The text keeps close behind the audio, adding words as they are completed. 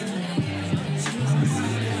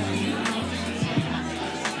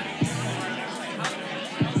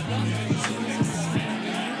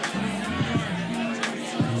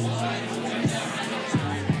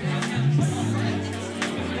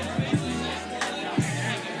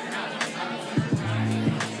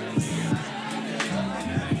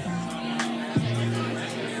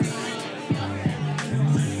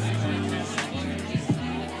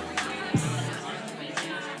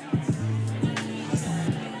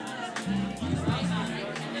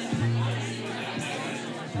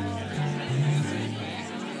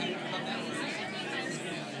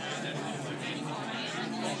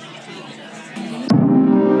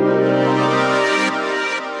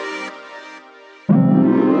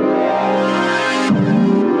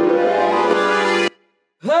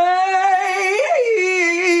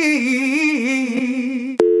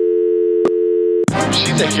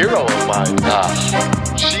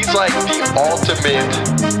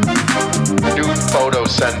photo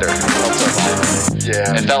sender.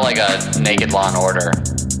 Yeah. It felt like a naked Law and Order.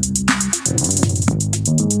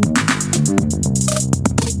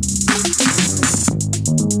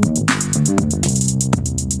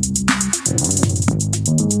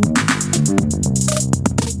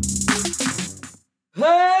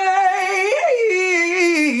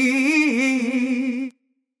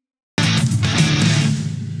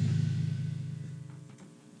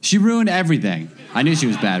 She ruined everything. I knew she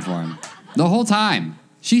was bad for him. The whole time.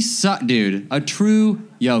 She sucked, dude. A true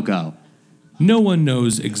Yoko. No one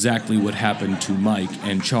knows exactly what happened to Mike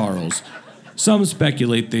and Charles. Some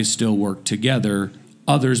speculate they still work together.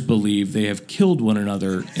 Others believe they have killed one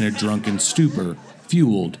another in a drunken stupor,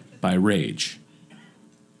 fueled by rage.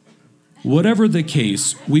 Whatever the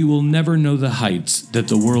case, we will never know the heights that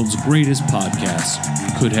the world's greatest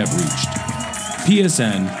podcast could have reached.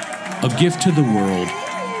 PSN, a gift to the world,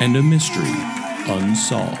 and a mystery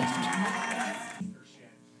unsolved.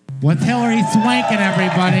 What's Hillary swanking,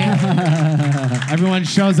 everybody? Everyone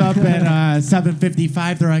shows up at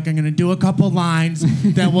 7:55. They're like, I'm going to do a couple lines,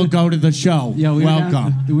 then we'll go to the show. Yeah,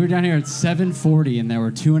 Welcome. We were down here at 7:40, and there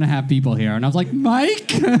were 2.5 people here. And I was like,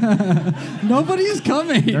 Mike, nobody's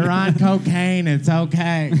coming. They're on cocaine. It's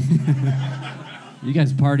okay. You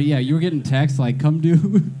guys party. Yeah, you were getting texts like, come to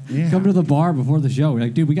the bar before the show. We're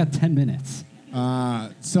like, dude, we got 10 minutes.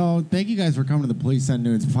 So thank you guys for coming to the Police and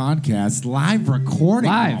Nudes podcast. Live recording.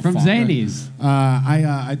 Live from Zany's.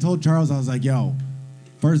 I told Charles, I was like, yo,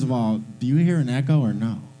 first of all, do you hear an echo or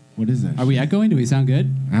no? What is it? Are we echoing? Do we sound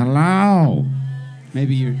good? Hello.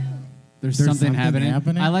 Maybe there's something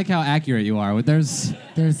happening. I like how accurate you are. There's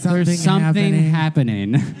something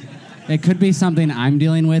happening. It could be something I'm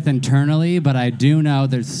dealing with internally, but I do know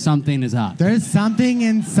there's something is up. There's something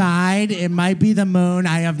inside. It might be the moon.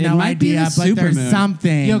 I have no idea, but there's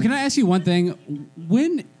something. Yo, can I ask you one thing?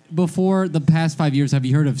 When, before the past 5 years, have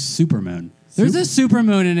you heard of supermoon? There's a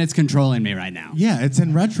supermoon and it's controlling me right now. Yeah, it's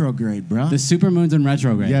in retrograde, bro. The supermoon's in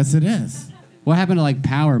retrograde. Yes, it is. What happened to like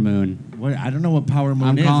power moon? What, I don't know what power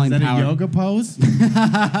moon is. Calling is that power. a yoga pose?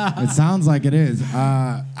 It sounds like it is.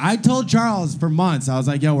 I told Charles for months, I was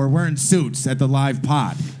like, yo, we're wearing suits at the live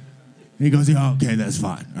pod. And he goes, yeah, okay, that's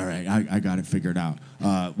fine. All right, I got it figured out.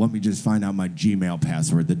 Let me just find out my Gmail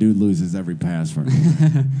password. The dude loses every password.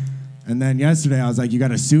 And then yesterday I was like, you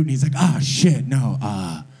got a suit? And he's like, oh, shit, no,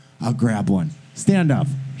 I'll grab one. Stand up.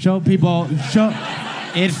 Show people.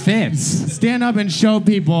 It fits. Stand up and show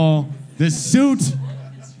people the suit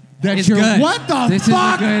that It's you're. good. What the this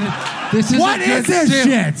fuck? This is What a good is this suit.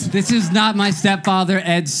 shit? This is not my stepfather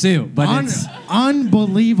Ed's suit, but it's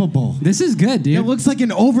unbelievable. This is good, dude. It looks like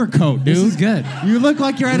an overcoat, dude. This is good. You look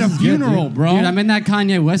like you're at a funeral, bro. Dude, I'm in that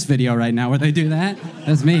Kanye West video right now where they do that.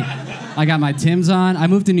 That's me. I got my Timbs on. I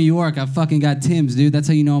moved to New York. I fucking got Timbs, dude. That's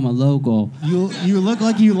how you know I'm a local. You look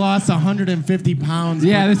like you lost 150 pounds.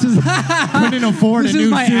 Yeah, this is couldn't afford this a new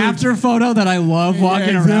is my suit. after photo that I love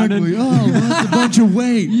walking around in. Oh, lost a bunch of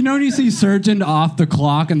weight. You know when you see surgeon off the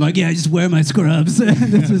clock and like, yeah, I just wear my scrubs.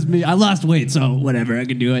 This is me. I lost weight, so whatever, I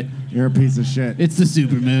can do it. You're a piece of shit. It's the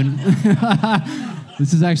supermoon.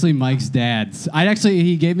 This is actually Mike's dad's. When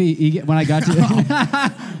I got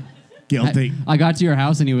to Guilty. I got to your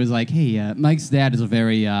house and he was like, hey, Mike's dad is a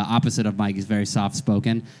very opposite of Mike. He's very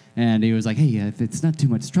soft-spoken. And he was like, hey, if it's not too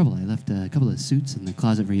much trouble, I left a couple of suits in the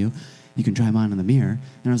closet for you. You can try them on in the mirror.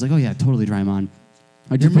 And I was like, oh, yeah, totally try them on.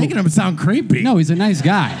 You're making him sound creepy. No, he's a nice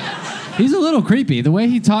guy. He's a little creepy. The way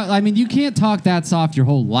he talks, I mean, you can't talk that soft your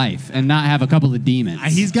whole life and not have a couple of demons.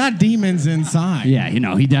 He's got demons inside. Yeah,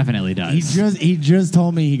 he definitely does. He just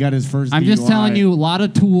told me he got his first I'm DUI. just telling you, a lot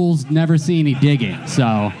of tools, never see any digging.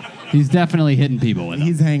 So he's definitely hitting people with them.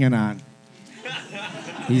 He's hanging on.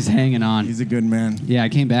 He's hanging on. He's a good man. Yeah, I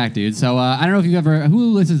came back, dude. So I don't know if you've ever...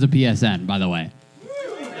 Who listens to PSN, by the way?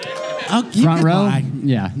 Oh, Front row?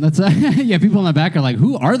 Yeah. That's yeah, people in the back are like,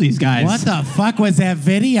 who are these guys? What the fuck was that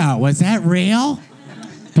video? Was that real?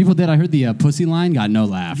 People did. I heard the pussy line got no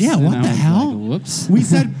laughs. Yeah, And what I the was hell? like, whoops. We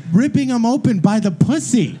said ripping them open by the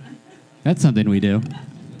pussy. That's something we do.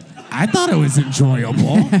 I thought it was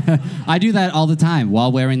enjoyable. I do that all the time while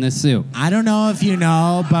wearing this suit. I don't know if you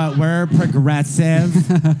know, but we're progressive,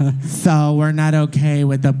 so we're not okay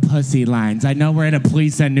with the pussy lines. I know we're at a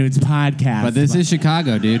Police and Nudes podcast. But this is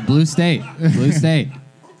Chicago, dude. Blue state. Blue state.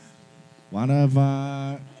 one of...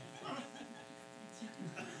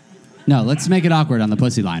 No, let's make it awkward on the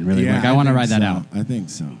pussy line really quick. I want to ride that out. I think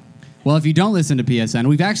so. Well, if you don't listen to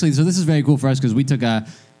PSN, so this is very cool for us because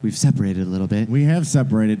we've separated a little bit. We have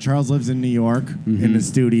separated. Charles lives in New York in the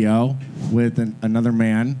studio with another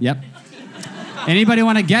man. Yep. Anybody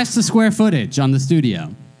want to guess the square footage on the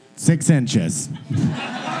studio? 6 inches.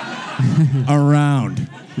 around.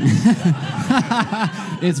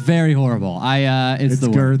 It's very horrible. It's the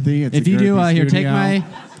worst. girthy. It's if a you do girthy here, studio.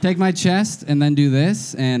 take my chest and then do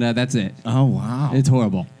this, and that's it. Oh wow. It's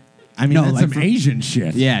horrible. I mean, No, that's like some for- Asian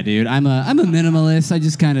shit. Yeah, dude. I'm a minimalist. I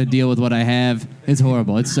just kind of deal with what I have. It's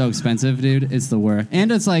horrible. It's so expensive, dude. It's the worst.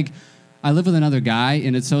 And it's like, I live with another guy,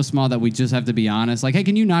 and it's so small that we just have to be honest. Like, hey,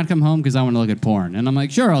 can you not come home because I want to look at porn? And I'm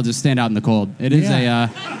like, sure, I'll just stand out in the cold. It is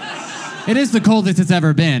it is the coldest it's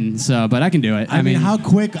ever been. So, but I can do it. I mean, how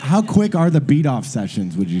quick are the beat off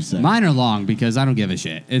sessions? Would you say? Mine are long because I don't give a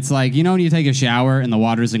shit. It's like, you know, when you take a shower and the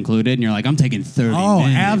water's included, and you're like, I'm taking 30 Oh,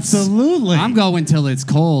 minutes. absolutely. I'm going till it's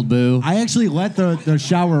cold, boo. I actually let the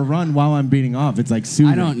shower run while I'm beating off. It's like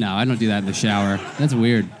soothing. I don't know. I don't do that in the shower. That's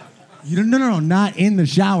weird. No, not in the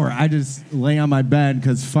shower. I just lay on my bed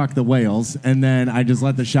because fuck the whales, and then I just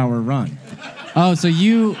let the shower run. Oh, so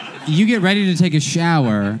you get ready to take a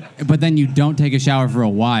shower, but then you don't take a shower for a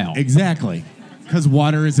while. Exactly, because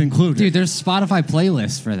water is included. Dude, there's Spotify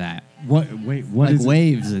playlists for that. What? Wait, what Like is it?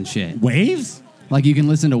 waves and shit. Waves? Like you can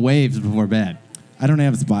listen to waves before bed. I don't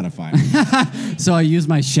have Spotify. So I use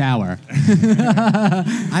my shower.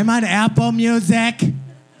 I'm on Apple Music.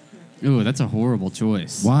 Ooh, that's a horrible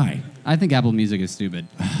choice. Why? I think Apple Music is stupid.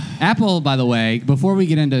 Apple, by the way, before we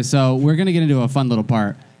get into, so we're going to get into a fun little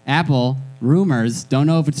part. Apple, rumors, don't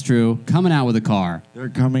know if it's true, coming out with a car. They're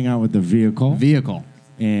coming out with the vehicle. Vehicle.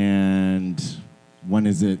 And when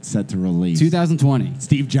is it set to release? 2020.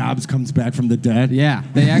 Steve Jobs comes back from the dead. Yeah,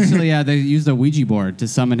 they actually they used a Ouija board to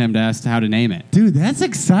summon him to ask how to name it. Dude, that's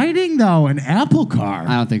exciting though. An Apple car.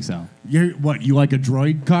 I don't think so. You're what? You like a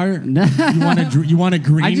droid car? No. You want a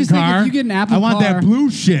green I just think car? if you get an Apple I want car- that blue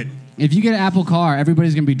shit. If you get an Apple car,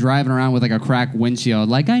 everybody's gonna be driving around with like a cracked windshield.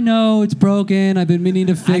 Like, I know it's broken. I've been meaning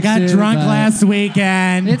to fix it. I got drunk but last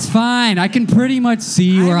weekend. It's fine. I can pretty much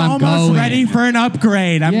see where I'm going. almost ready for an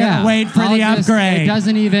upgrade. I'm gonna wait for the upgrade. It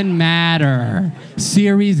doesn't even matter.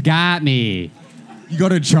 Siri's got me. You go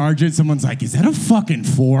to charge it. Someone's like, "Is that a fucking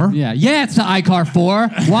 4?" Yeah, it's the iCar 4.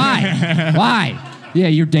 Why? Why? Yeah,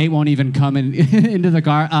 your date won't even come in into the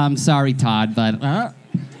car. Sorry, Todd, but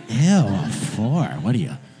Ew, a 4. What are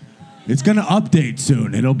you? It's gonna update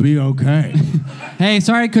soon. It'll be okay. hey,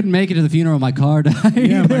 sorry I couldn't make it to the funeral. My car died.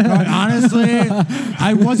 Yeah, my car, honestly,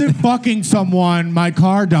 I wasn't fucking someone. My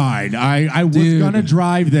car died. I was Dude. gonna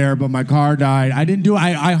drive there, but my car died. I didn't do.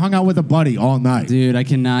 I hung out with a buddy all night. Dude, I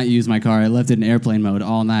cannot use my car. I left it in airplane mode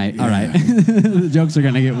all night. All right. The jokes are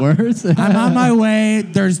going to get worse. I'm on my way.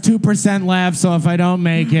 There's 2% left, so if I don't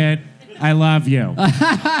make it, I love you.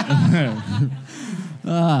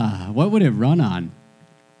 What would it run on?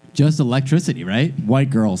 Just electricity, right? White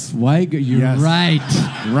girls. You're Yes. right.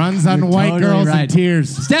 Runs on You're white totally girls right. and tears.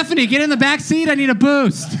 Stephanie, get in the back seat. I need a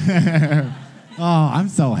boost. Oh, I'm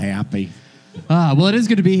so happy. Well, it is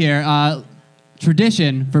good to be here.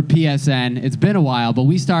 Tradition for PSN. It's been a while, but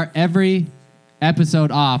we start every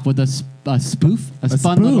episode off with a spoof, a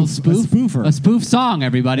fun little spoof, A spoofer. a spoof song.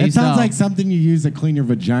 Everybody. It sounds So, like something you use to clean your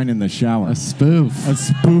vagina in the shower. a spoof. A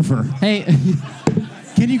spoofer. Hey,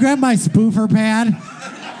 Can you grab my spoofer pad?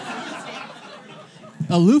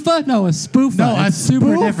 a loofah? No, a spoofa. No, a It's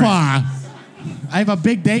super different. spoofa. I have a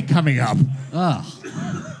big date coming up. Ugh.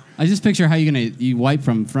 I just picture how you wipe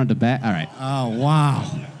from front to back. All right. Oh, wow.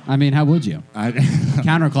 I mean, how would you?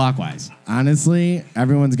 Counterclockwise. Honestly,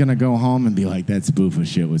 everyone's going to go home and be like, that spoofa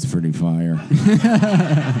shit was pretty fire.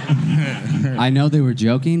 I know they were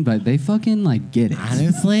joking, but they fucking like get it.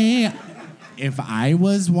 Honestly, if I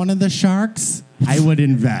was one of the sharks, I would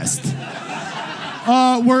invest.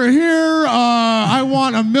 We're here. I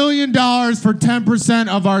want $1 million for 10%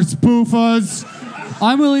 of our spoofas.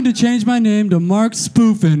 I'm willing to change my name to Mark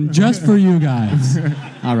Spoofin just for you guys.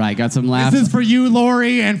 All right, got some laughs. This is for you,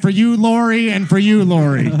 Lori, and for you, Lori, and for you,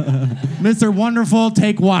 Lori. Mr. Wonderful,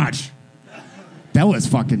 take watch. That was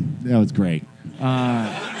great.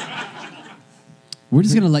 We're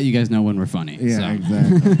just going to let you guys know when we're funny. Yeah, so.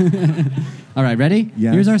 exactly. All right, ready?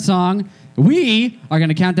 Yes. Here's our song. We are going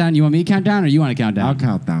to count down. You want me to count down or you want to count down? I'll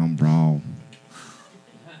count down, bro.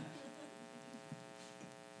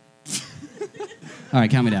 All right,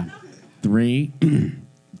 count me down. 3,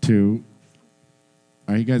 2.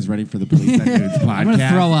 Are you guys ready for the Police That Dudes podcast? I'm going to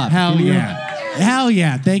throw up. Hell Can you- yeah. Hell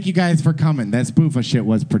yeah. Thank you guys for coming. That spoofa shit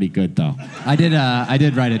was pretty good, though. I did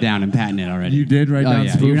write it down and patent it already. You did write down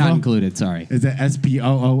yeah, you're not spoofa? included, sorry. Is it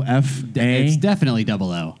SPOOFA? It's definitely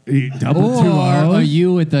double O. Double two Or O's? a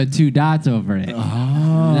U with the 2 dots over it.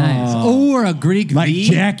 Oh. Nice. Or a Greek Like V.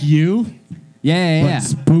 Jack U? Yeah, But yeah.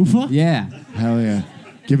 spoofa? Yeah. Hell yeah.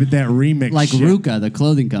 Give it that remix Like shit. Ruka, the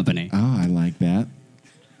clothing company. Oh, I like that.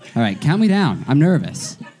 All right, count me down. I'm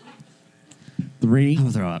nervous. 3,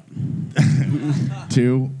 I'm gonna throw up.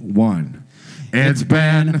 2, 1. It's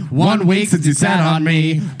been 1 week since you sat on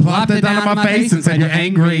me, plopped it down on my face and said you're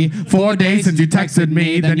angry. 4 days since you texted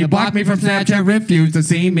me, then you blocked me from Snapchat, refused to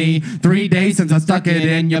see me. 3 days since I stuck it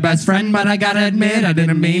in your best friend, but I gotta admit I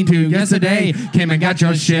didn't mean to. Yesterday came and got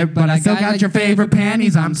your shit, but I still got your favorite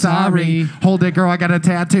panties. I'm sorry. Hold it, girl, I got a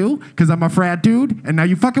tattoo, cause I'm a frat dude, and now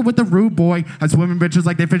you fucking with the rude boy. I swim in bitches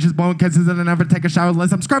like they fishes blowing kisses, and I never take a shower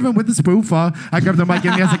unless I'm scrubbing with the SpÜfa. I grab the mic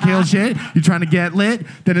and yes, I kill shit. You trying to get lit?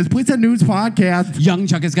 Then it's Please Send News podcast. Young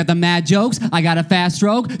Chuck has got the mad jokes. I got a fast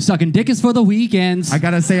stroke. Sucking dick is for the weekends. I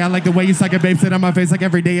gotta say, I like the way you suck it, babe. Sit on my face like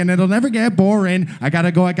every day, and it'll never get boring. I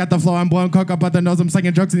gotta go, I got the flow, I'm blowing coke up at the nose, I'm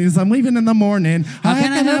sucking jokes, and I'm leaving in the morning. How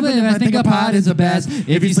can I help it if I think a pod is the best?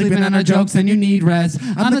 If you're sleeping on our jokes, then you need rest.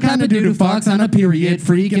 I'm the kind of dude who fucks on a period.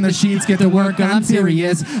 Freak in the sheets, get to work, and I'm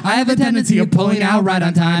serious. I have a tendency of pulling out right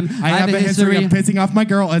on time. I have a history of pissing off my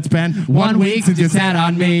girl. It's been 1 week since you sat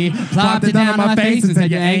on me, plopped it down on my face and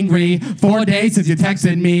said you're angry. 4 days since you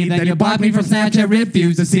texted me, then you blocked me from Snapchat,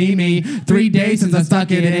 refused to see me. 3 days since I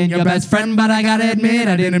stuck it in your best friend, but I gotta admit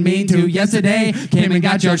I didn't mean to. Yesterday came and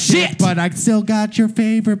got your shit, but I still got your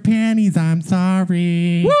favorite panties. I'm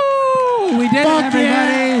sorry. Woo! We did it,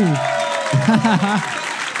 everybody.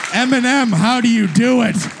 Eminem, how do you do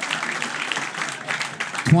it?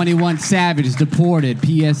 21 Savage deported.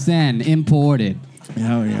 PSN imported.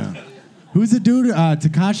 Hell yeah. Who's the dude?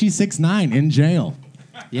 Tekashi 6ix9ine in jail.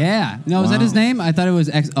 Yeah. No, was that his name? I thought it was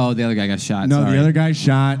X. Oh, the other guy got shot. No, Sorry. the other guy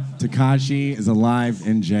shot. Tekashi is alive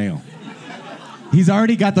in jail. He's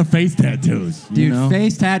already got the face tattoos. Dude, you know?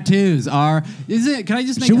 face tattoos are. Is it? Can I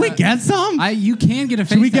just make? Should we get some? You can get a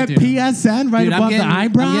face. Should we tattoo. get PSN right Dude, above the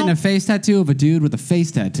eyebrow? I'm getting a face tattoo of a dude with a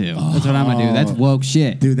face tattoo. That's what I'm gonna do. That's woke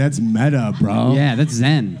shit. Dude, that's meta, bro. Yeah, that's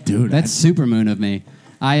zen. Dude, that's supermoon of me.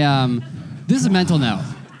 This is a mental note.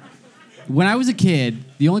 When I was a kid,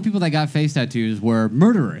 the only people that got face tattoos were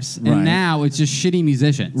murderers. And Right. now it's just shitty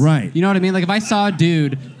musicians. Right. You know what I mean? Like if I saw a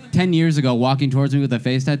dude 10 years ago walking towards me with a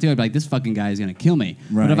face tattoo, I'd be like, this fucking guy is going to kill me.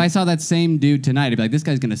 Right. But if I saw that same dude tonight, I'd be like, this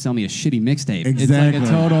guy's going to sell me a shitty mixtape. Exactly. It's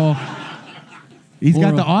like a total... He's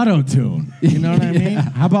got the auto-tune. You know what I mean? Yeah.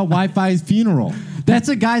 How about Wi-Fi's funeral? That's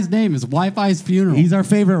a guy's name. Is Wi-Fi's funeral. He's our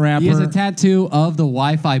favorite rapper. He has a tattoo of the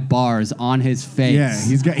Wi-Fi bars on his face. Yeah,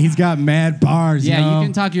 he's got mad bars. Yeah, yo. you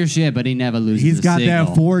can talk your shit, but he never loses. He's got that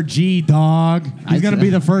 4G, dog. He's gonna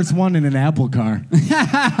be the first one in an Apple car.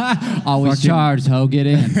 Always charged, ho. Get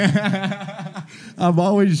in. I'm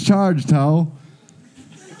always charged, ho.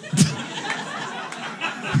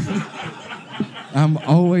 I'm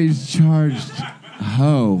always charged,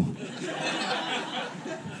 ho.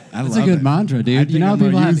 That's a good mantra, dude. You know how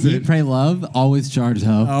people have eat, pray, love? Always charged,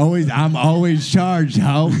 ho. I'm always charged,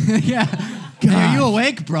 ho. Yeah. Hey, are you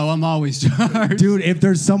awake? Bro, I'm always charged. Dude, if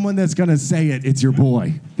there's someone that's going to say it, it's your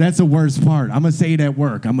boy. That's the worst part. I'm going to say it at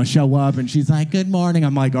work. I'm going to show up, and she's like, good morning.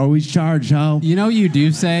 I'm like, always charged, ho. You know what you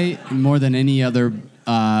do say more than any other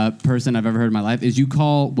person I've ever heard in my life is you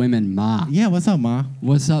call women ma. Yeah, what's up, ma?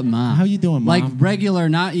 What's up, ma? How you doing, Like Mom? regular,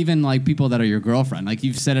 not even like people that are your girlfriend. Like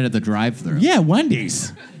you've said it at the drive-thru. Yeah,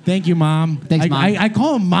 Wendy's. Thank you, Mom. Thanks, Mom. I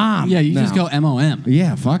call him Mom. Yeah, you just now. go MOM.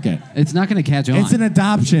 Yeah, fuck it. It's not going to catch on. It's an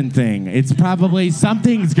adoption thing. It's probably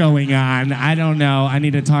something's going on. I don't know. I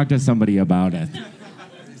need to talk to somebody about it.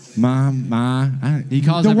 Mom, ma. He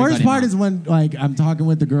calls the worst everybody part Mom. is when like I'm talking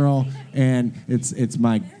with the girl and it's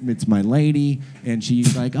my lady and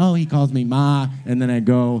she's like, oh, he calls me ma, and then I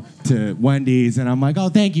go to Wendy's and I'm like, oh,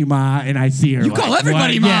 thank you, ma, and I see her. You like, call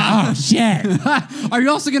everybody what? ma. Yeah. Oh shit. Are you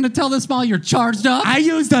also going to tell this while you're charged up? I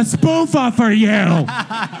used a SpÜfa for you.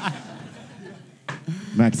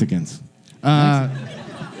 Mexicans.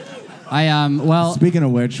 Well, Speaking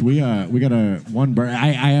of which, we got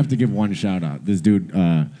I have to give one shout out. This dude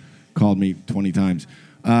called me 20 times.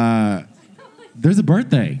 There's a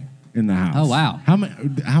birthday in the house. Oh, wow. How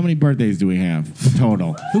many birthdays do we have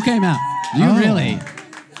total? who came out? You Oh. really?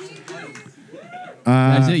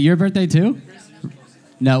 Is it your birthday too?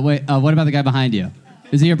 No, wait. What about the guy behind you?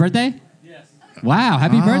 Is it your birthday? Yes. Wow,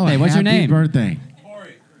 happy birthday. What's your name? Happy birthday.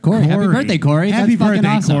 Corey. Happy birthday, Corey. Happy That's fucking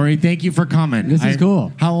birthday, awesome. Corey. Thank you for coming. This is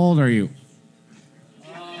cool. How old are you?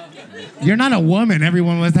 You're not a woman.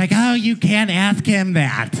 Everyone was like, oh, you can't ask him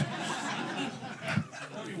that.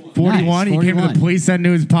 41? Nice, He came to the 41. Please Send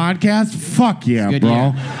News podcast? Fuck yeah, Good bro.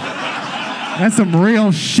 year. That's some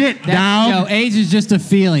real shit, dog. Yo, age is just a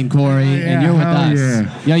feeling, Corey, and Yeah, you're with hell us.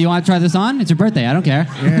 yeah. Yo, you want to try this on? It's your birthday. I don't care.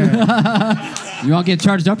 Yeah. You want to get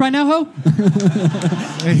charged up right now, ho?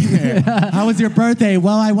 Yeah. How was your birthday?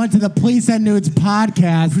 Well, I went to the Please Send Nudes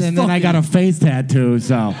podcast, and then I got a face tattoo,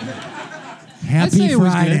 so... Happy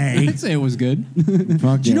Friday. I'd say it was good.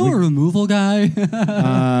 Fuck Do you yeah, know a removal guy?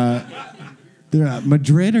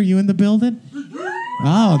 Madrid, are you in the building?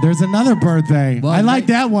 Oh, there's another birthday. Well, I like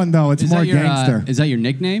that one, though. It's more gangster. Is that your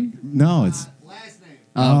nickname? No, it's...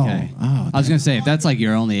 Oh, okay. Oh, I was going to say, if that's like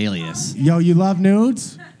your only alias. Yo, you love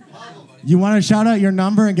nudes? You want to shout out your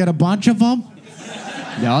number and get a bunch of them?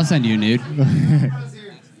 Yeah, I'll send you a nude.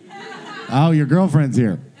 Oh, your girlfriend's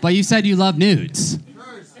here. But you said you love nudes.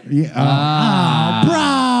 Yeah.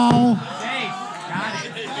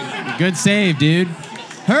 Oh, Good save, dude.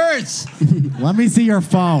 Hurts. bro. Let me see your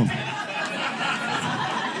phone.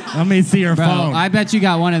 Let me see your Bro, phone. I bet you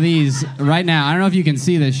got one of these right now. I don't know if you can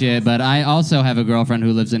see this shit, but I also have a girlfriend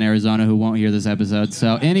who lives in Arizona who won't hear this episode.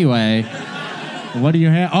 So anyway, What do you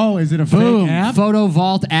have? Oh, is it a boom, fake app? Photo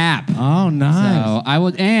Vault app. Oh, nice. So I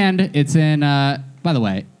will, and it's in. By the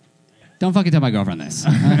way, don't fucking tell my girlfriend this,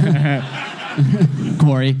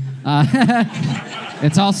 Corey.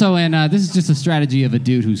 It's also in. This is just a strategy of a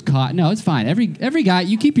dude who's caught. No, it's fine. Every guy,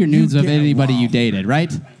 you keep your nudes of get- anybody wow. you dated,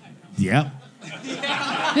 right? Yep.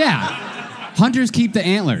 Yeah. Hunters keep the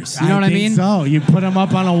antlers. You know what I think mean? So you put them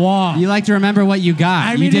up on a wall. You like to remember what you got.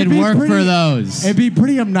 I You mean, did it'd be work pretty- for those. It'd be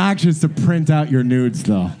pretty obnoxious to print out your nudes,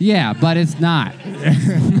 though. Yeah, but it's not.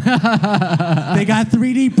 They got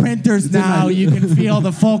 3D printers now. You can feel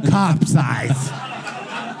the full cop size.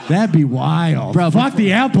 That'd be wild. Bro, Fuck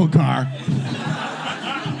the Apple car.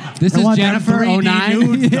 This I is want them Jennifer 3D 09.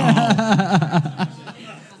 nudes, though.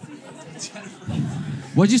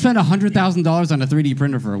 What'd you spend $100,000 on a 3D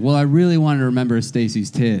printer for? Well, I really wanted to remember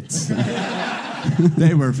Stacy's tits.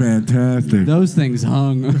 They were fantastic. Those things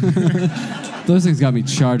hung. Those things got me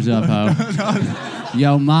charged up, ho.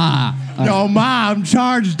 Yo Ma. Yo, Ma, I'm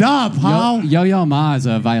charged up, huh? Yo Ma is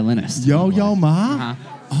a violinist. Yo, Ma? Uh-huh.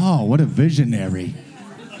 Oh, what a visionary.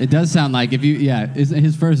 It does sound like if you, yeah,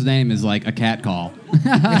 his first name is like a cat call.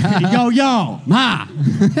 Yo. Ma.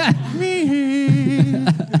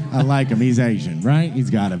 I like him. He's Asian, right? He's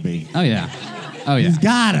got to be. Oh yeah. Oh yeah. He's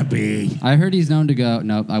got to be. I heard he's known to go.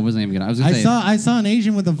 Nope, I wasn't even gonna. I was gonna say. I saw an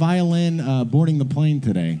Asian with a violin boarding the plane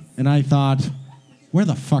today, and I thought, where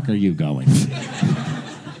the fuck are you going?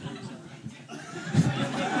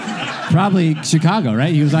 Probably Chicago,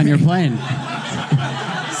 right? He was on your plane.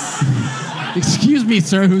 Excuse me,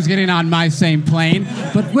 sir, who's getting on my same plane,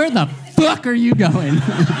 but where the fuck are you going?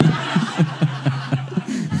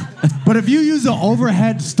 But if you use the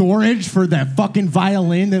overhead storage for that fucking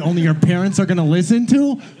violin that only your parents are gonna listen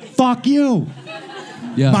to, fuck you,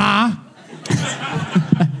 Yeah. Ma.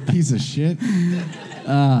 Piece of shit. She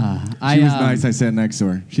was nice. I sat next to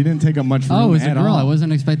her. She didn't take up much room Oh, it was a at girl. all. I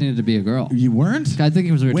wasn't expecting it to be a girl. You weren't? I think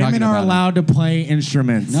it was we were talking Women about. are allowed to play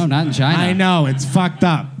instruments. No, not in China. I know, it's fucked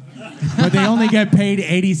up. But they only get paid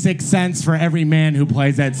 86 cents for every man who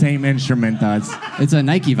plays that same instrument does. It's a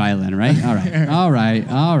Nike violin, right? All right. All right.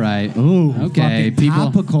 All right. Ooh, Okay. fucking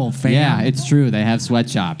topical, fam. Yeah, it's true. They have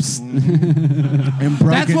sweatshops. And broken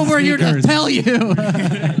That's what we're here to sneakers. tell you.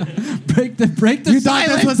 break the You thought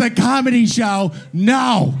silence. this was a comedy show?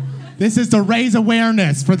 No. This is to raise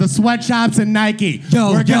awareness for the sweatshops and Nike.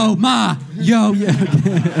 We're Ma, yo.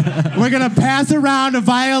 We're gonna pass around a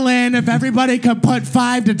violin. If everybody could put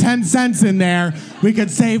 5 to 10 cents in there, we could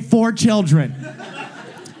save 4 children.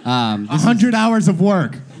 100 hours of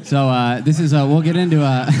work. So this is we'll get into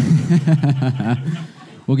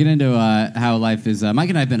how life is. Mike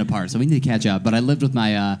and I have been apart, so we need to catch up. But I lived with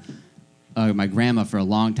my grandma for a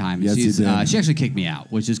long time. Yes, you did. She actually kicked me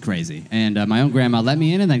out, which is crazy. And my own grandma let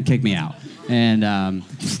me in and then kicked me out. And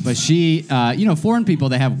but she, foreign people,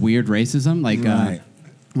 they have weird racism. Like Right.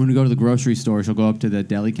 when we go to the grocery store, she'll go up to the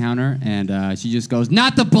deli counter and she just goes,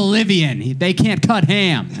 "Not the Bolivian. They can't cut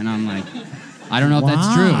ham." And I'm like, I don't know if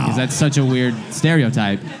that's true because that's such a weird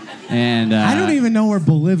stereotype. And I don't even know where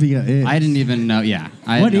Bolivia is. I didn't even know. Yeah.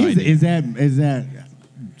 What is it? Is that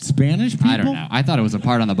Spanish people? I don't know. I thought it was a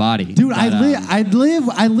part on the body. Dude, But,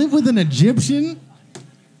 I live with an Egyptian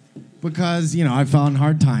because, I fell in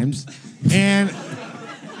hard times. And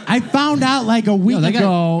I found out like a week they got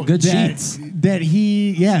ago good that, sheets. that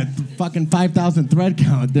he, fucking 5,000 thread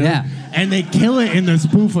count, dude. Yeah. And they kill it in the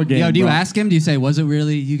SpÜfa game. Yo, do you bro. ask him? Do you say, was it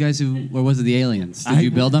really you guys or was it the aliens? Did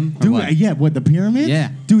you build them? Or Dude, what? what, the pyramids?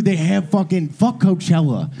 Yeah. Dude, they have fuck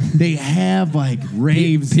Coachella. They have like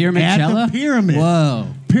raves Pyramid at Cella? the pyramid. Whoa.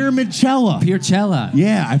 Pyramidcella. Pircella.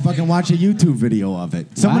 Yeah, I fucking watched a YouTube video of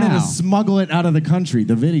it. Someone had Wow. to smuggle it out of the country.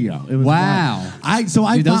 The video. It was Wow.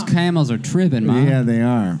 wild. Dude, those found- camels are tripping, man. Yeah, they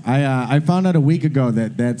are. I found out a week ago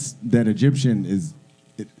that Egyptian is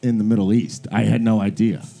in the Middle East. I had no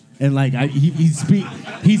idea. And like he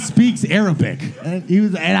speaks Arabic.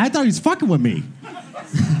 And I thought he was fucking with me.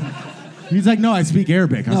 He's like, no, I speak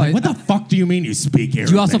Arabic. I was No, like, what the fuck do you mean you speak Arabic?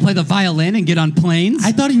 Do you also play the violin and get on planes?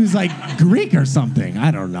 I thought he was like Greek or something.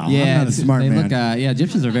 I don't know. I'm not a smart they man. look.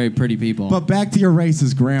 Egyptians are very pretty people. But back to your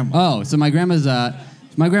racist grandma. Oh, so my grandma's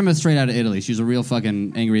straight out of Italy. She's a real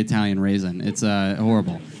fucking angry Italian raisin. It's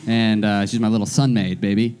horrible. And she's my little sunmaid,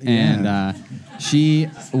 baby. Yeah.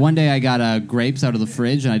 And one day I got grapes out of the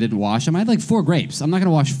fridge and I didn't wash them. I had like 4 grapes. I'm not gonna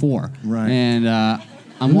wash 4. Right. And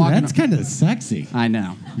I'm Ooh, walking. that's kind of sexy. I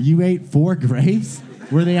know. You ate 4 grapes?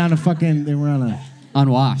 Were they on a fucking? They were on a.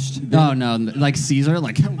 Unwashed. Oh no, like Caesar,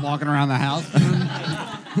 like walking around the house.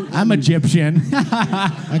 I'm Egyptian.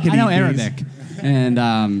 I know eat Arabic. these. And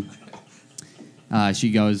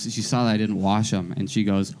she saw that I didn't wash them, and she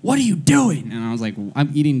goes, "What are you doing?" And I was like,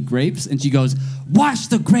 "I'm eating grapes." And she goes, "Wash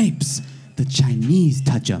the grapes. The Chinese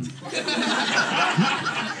touch them."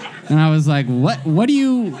 And I was like, "What?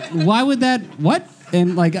 Why would that? What?"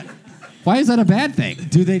 And like, why is that a bad thing?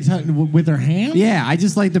 Do they touch with their hands? Yeah, I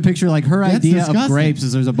just like the picture. Like her That's idea disgusting. of grapes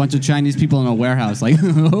is there's a bunch of Chinese people in a warehouse, like,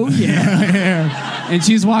 oh yeah, and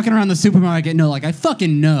she's walking around the supermarket. No, like I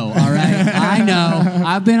fucking know. All right, I know.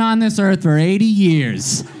 I've been on this earth for 80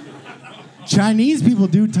 years. Chinese people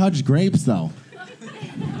do touch grapes, though.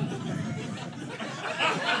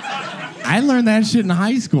 I learned that shit in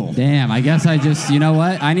high school. Damn, I guess you know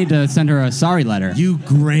what? I need to send her a sorry letter. You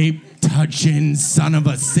grape-touching son of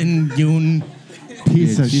a Sin Yun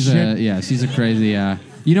piece Dude, of shit. she's a crazy.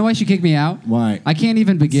 You know why she kicked me out? Why? I can't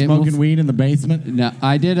even begin. Smoking weed in the basement? No,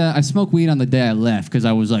 I did. I smoked weed on the day I left because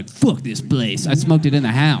I was like, "Fuck this place." I smoked it in the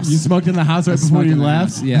house. You smoked in the house right before smoked you in the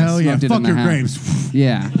left? house. Yeah, Hell yeah. smoked it Fuck in the your house. grapes.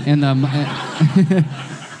 Yeah, and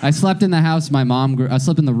I slept in the house. I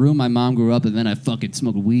slept in the room my mom grew up, and then I fucking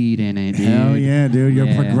smoked weed in it. Dude. Hell yeah, dude. You're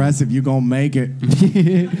Yeah. progressive. You gonna make it.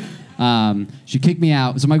 She kicked me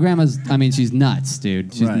out. So my grandma's. I mean, she's nuts,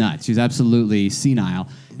 dude. She's Right. nuts. She's absolutely senile.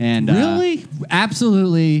 And Really?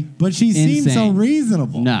 absolutely. But she seems so insane.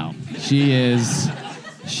 reasonable. No, she is.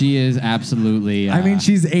 She is absolutely. I mean,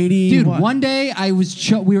 she's 80. Dude, what? one day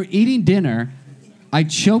we were eating dinner. I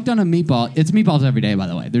choked on a meatball. It's meatballs every day, by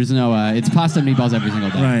the way. There's no. It's pasta and meatballs every single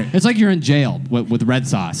day. Right. It's like you're in jail with red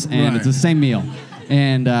sauce, and Right. it's the same meal.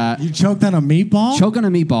 And You choked on a meatball? choke on a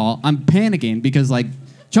meatball. I'm panicking because like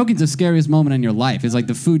choking's the scariest moment in your life. It's like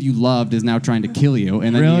the food you loved is now trying to kill you,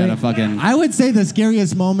 and then Really? you gotta fucking. I would say the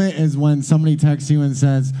scariest moment is when somebody texts you and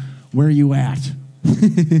says, "Where you at?"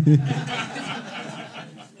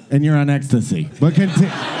 And you're on ecstasy. But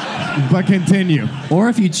continue. Or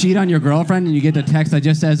if you cheat on your girlfriend and you get a text that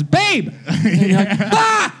just says, "Babe," and you're like,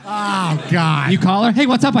 "Ah!" Oh God. You call her, "Hey,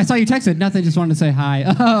 what's up? I saw you texted." "Nothing, just wanted to say hi."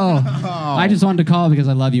 Oh, I just wanted to call because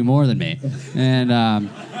I love you more than me. And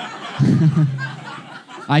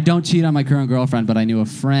I don't cheat on my current girlfriend, but I knew a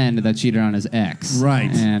friend that cheated on his ex.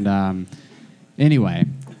 Right. And anyway,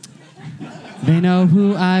 they know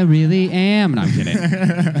who I really am. No, I'm kidding.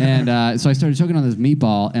 And so I started choking on this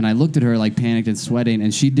meatball, and I looked at her like panicked and sweating,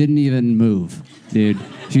 and she didn't even move, dude.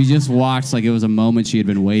 She just watched like it was a moment she had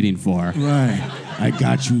been waiting for. Right. I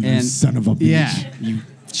got you, you son of a bitch. Yeah, you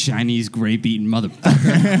Chinese grape-eating motherfucker.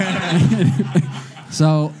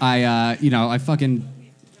 So I fucking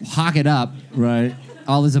hock it up. Right.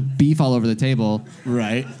 All this beef all over the table.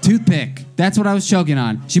 Right. Toothpick. That's what I was choking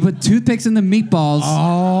on. She put toothpicks in the meatballs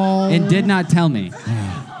and did not tell me.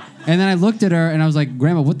 And then I looked at her and I was like,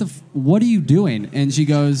 "Grandma, what are you doing?" And she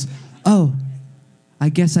goes, "Oh, I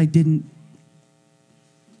guess I didn't.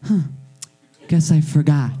 Guess I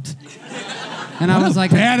forgot." And I was like,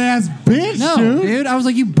 badass bitch, "No, dude. dude." I was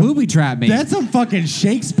like, "You booby trapped me." That's some fucking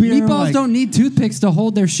Shakespeare. Meatballs like, don't need toothpicks to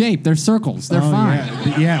hold their shape. They're circles. They're Oh, fine.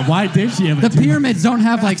 Yeah. Why did she have a The tooth- pyramids don't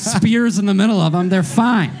have like spears in the middle of them. They're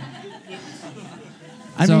fine.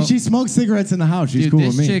 I mean, So- she smokes cigarettes in the house. She's Dude, cool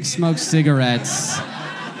this with me. chick smokes cigarettes.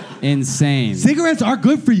 Insane. Cigarettes are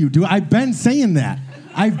good for you, dude. I've been saying that.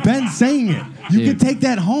 I've been saying it. You Dude. can take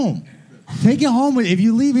that home. Take it home. If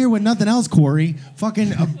you leave here with nothing else, Corey,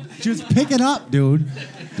 fucking just pick it up, dude.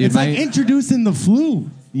 Dude, It's like introducing the flu,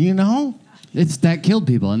 you know? That killed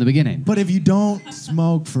people in the beginning. But if you don't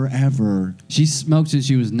smoke forever. She smoked since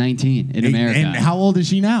she was 19 in America. And how old is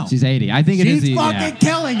she now? She's 80. I think it is. She's fucking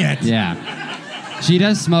killing it. Yeah. She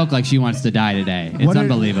does smoke like she wants to die today. It's What are-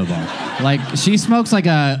 unbelievable. Like she smokes like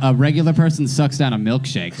a regular person sucks down a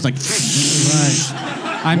milkshake. It's like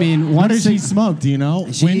Right. I mean, What once does she smoke? Do you know?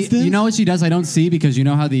 Winston? you know what she does? I don't see because you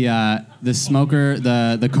know how the smoker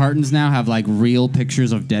the cartons now have like real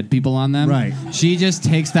pictures of dead people on them. Right. She just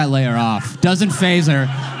takes that layer off. Doesn't phase her.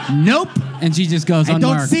 Nope. And she just goes I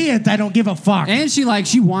unmarked. don't see it. I don't give a fuck. And she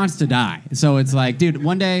wants to die. So it's like, dude,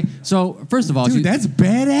 one day. So first of all, Dude, that's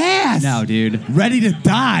badass. no, dude. Ready to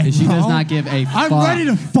die. She bro. does not give a I'm fuck. ready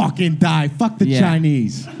to fucking die. Fuck the Yeah.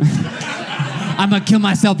 Chinese. I'm gonna kill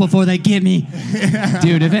myself before they get me.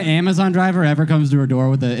 Dude, if an Amazon driver ever comes to her door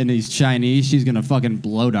with and he's Chinese, she's gonna fucking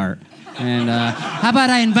blow dart. And how about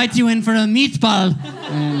I invite you in for a meatball?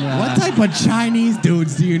 And, What type of Chinese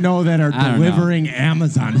dudes do you know that are I don't know. delivering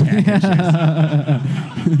Amazon packages?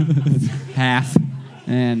 half.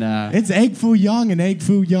 And It's Egg Foo Young and Egg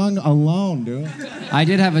Foo Young alone, dude. I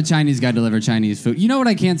did have a Chinese guy deliver Chinese food. You know what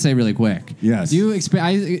I can't say really quick? Yes. Do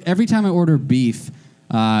you every time I order beef,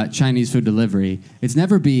 Chinese food delivery, it's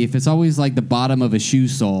never beef. It's always like the bottom of a shoe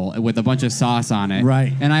sole with a bunch of sauce on it.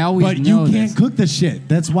 Right. And I always But know you can't this. cook the shit.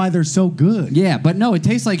 That's why they're so good. Yeah, but no, it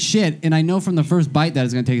tastes like shit, and I know from the first bite that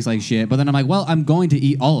it's gonna taste like shit. But then I'm like, well, I'm going to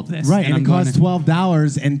eat all of this. Right, and I'm it going costs to-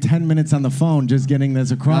 $12 and 10 minutes on the phone just getting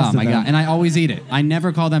this across Oh to my them. god! And I always eat it. I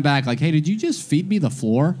never call them back like, "Hey, did you just feed me the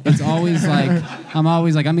floor?" It's always like,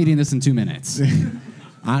 I'm eating this in 2 minutes.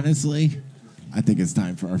 Honestly, I think it's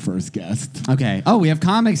time for our first guest. Okay. Oh, we have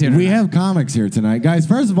comics here. We tonight. have comics here tonight. Guys,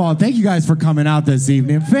 first of all, thank you guys for coming out this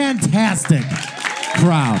evening. Fantastic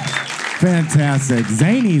crowd. Fantastic.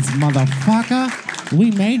 Zany's motherfucker.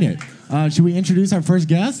 We made it. Should we introduce our first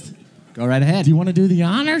guest? Go right ahead. Do you want to do the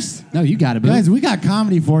honors? No, you got it, boo. Guys, we got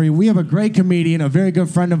comedy for you. We have a great comedian, a very good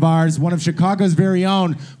friend of ours, one of Chicago's very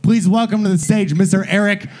own. Please welcome to the stage, Mr.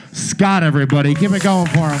 Eric Scott, everybody. Keep it going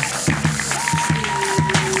for him.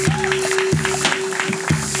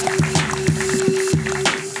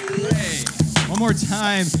 One more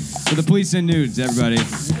time for the police and nudes, everybody.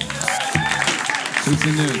 Police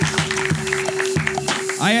and nudes.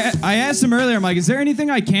 I asked him earlier, I'm like, is there anything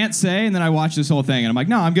I can't say? And then I watched this whole thing, and I'm like,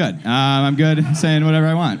 no, I'm good. I'm good saying whatever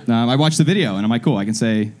I want. I watched the video, and I'm like, cool, I can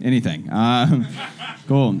say anything.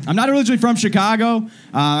 Cool. I'm not originally from Chicago.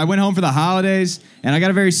 I went home for the holidays, and I got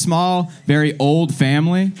a very small, very old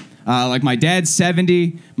family. Like my dad's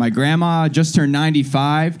 70, my grandma just turned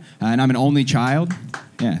 95, and I'm an only child.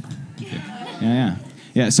 Yeah.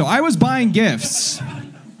 Yeah, so I was buying gifts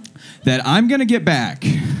that I'm going to get back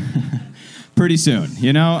pretty soon,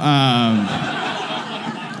 you know?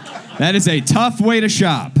 That is a tough way to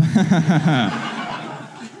shop.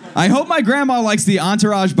 I hope my grandma likes the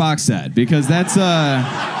Entourage box set, because that's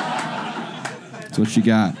what she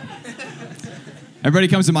got. Everybody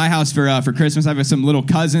comes to my house for Christmas. I have some little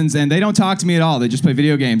cousins, and they don't talk to me at all. They just play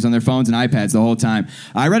video games on their phones and iPads the whole time.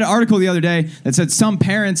 I read an article the other day that said some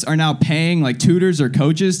parents are now paying like tutors or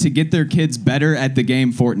coaches to get their kids better at the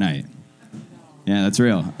game Fortnite. Yeah, that's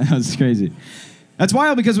real. That was crazy. That's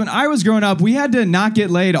wild because when I was growing up, we had to not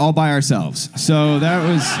get laid all by ourselves. So that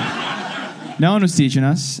was... No one was teaching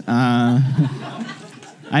us. I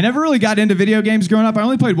never really got into video games growing up. I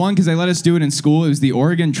only played one because they let us do it in school. It was the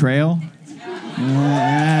Oregon Trail.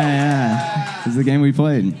 Yeah. It's the game we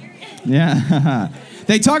played. Yeah.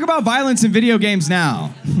 They talk about violence in video games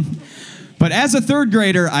now. But as a third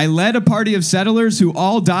grader, I led a party of settlers who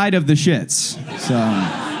all died of the shits. So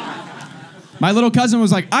my little cousin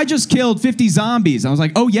was like, I just killed 50 zombies. I was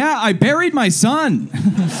like, oh yeah, I buried my son.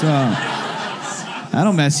 So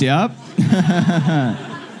that'll mess you up.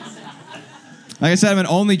 Like I said, I'm an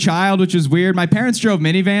only child, which is weird. My parents drove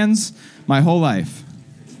minivans my whole life.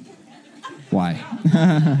 Why?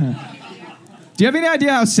 Do you have any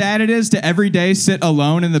idea how sad it is to every day sit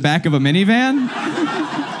alone in the back of a minivan?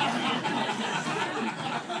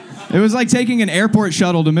 It was like taking an airport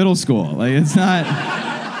shuttle to middle school. Like, it's not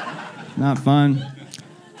fun.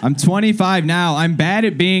 I'm 25 now. I'm bad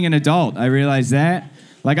at being an adult. I realize that.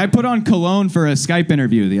 Like, I put on cologne for a Skype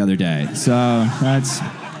interview the other day, so that's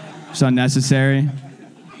just unnecessary.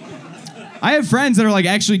 I have friends that are like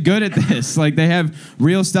actually good at this. Like, they have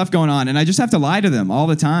real stuff going on, and I just have to lie to them all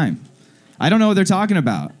the time. I don't know what they're talking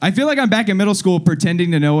about. I feel like I'm back in middle school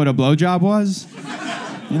pretending to know what a blowjob was.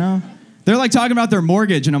 You know? They're like talking about their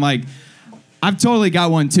mortgage, and I'm like, I've totally got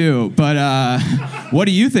one too, but what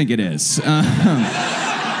do you think it is?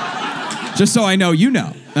 Just so I know you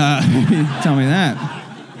know. Tell me that.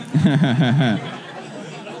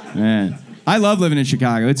 Man. I love living in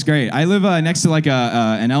Chicago. It's great. I live next to like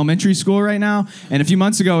an elementary school right now. And a few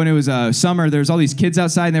months ago when it was summer, there was all these kids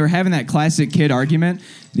outside and they were having that classic kid argument.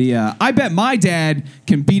 I bet my dad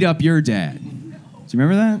can beat up your dad. Do you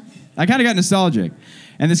remember that? I kind of got nostalgic.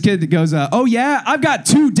 And this kid goes, oh yeah, I've got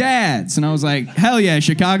 2 dads. And I was like, hell yeah,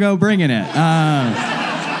 Chicago, bringing it.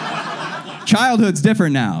 childhood's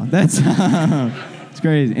different now. That's it's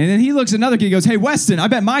crazy. And then he looks at another kid. He goes, "Hey, Weston, I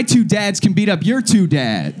bet my 2 dads can beat up your 2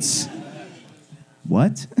 dads."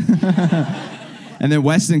 What? And then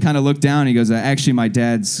Weston kind of looked down. And he goes, "Actually, my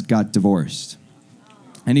dads got divorced."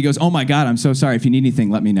 And he goes, "Oh my God, I'm so sorry. If you need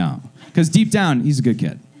anything, let me know." Because deep down, he's a good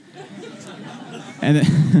kid. And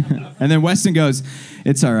then Weston goes,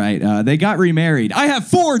 "It's all right. They got remarried. I have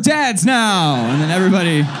 4 dads now." And then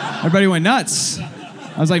everybody went nuts.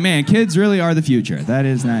 I was like, man, kids really are the future. That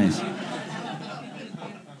is nice.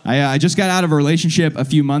 I just got out of a relationship a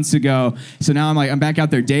few months ago, so now I'm back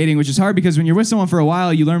out there dating, which is hard because when you're with someone for a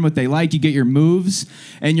while, you learn what they like, you get your moves,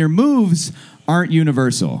 and your moves aren't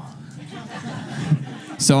universal.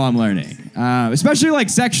 So I'm learning. Especially like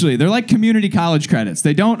sexually. They're like community college credits.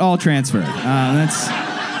 They don't all transfer. That's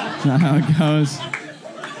not how it goes.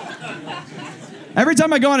 Every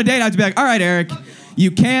time I go on a date, I have to be like, "All right, Eric,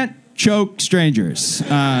 you can't choke strangers.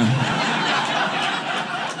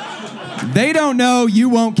 They don't know, you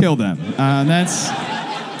won't kill them."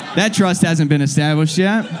 That trust hasn't been established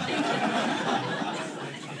yet.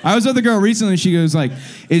 I was with a girl recently, she goes like,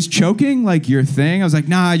 "Is choking like your thing?" I was like,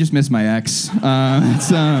 "Nah, I just miss my ex.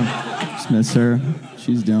 Just miss her.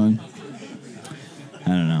 She's doing." I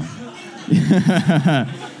don't know.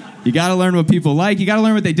 You got to learn what people like. You got to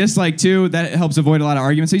learn what they dislike too. That helps avoid a lot of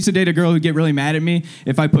arguments. I used to date a girl who'd get really mad at me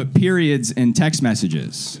if I put periods in text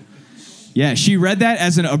messages. Yeah, she read that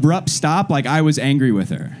as an abrupt stop, like I was angry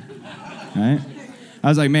with her. Right? I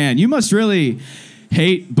was like, man, you must really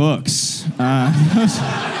hate books.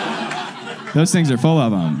 Those things are full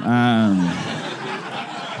of them.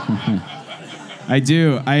 I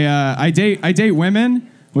do. I date women,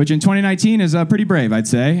 which in 2019 is pretty brave, I'd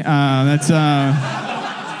say. That's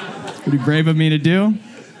pretty brave of me to do.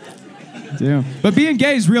 But being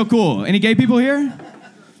gay is real cool. Any gay people here?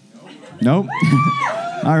 Nope.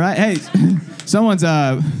 All right. Hey, someone's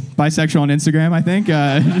bisexual on Instagram, I think.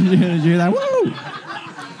 Did you hear that? Woo!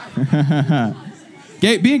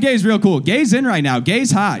 Being gay is real cool. Gay's in right now.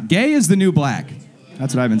 Gay's hot. Gay is the new black.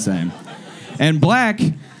 That's what I've been saying. And black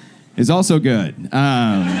is also good.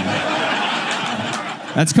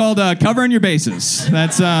 That's called covering your bases.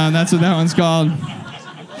 That's what that one's called.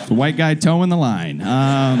 The white guy towing the line. So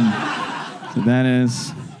that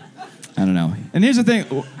is, I don't know. And here's the thing,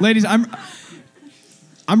 ladies, I'm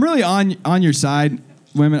really on your side,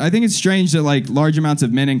 women. I think it's strange that like large amounts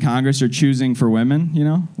of men in Congress are choosing for women, you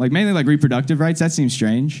know? Like mainly like reproductive rights, that seems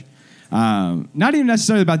strange. Not even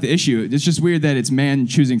necessarily about the issue. It's just weird that it's men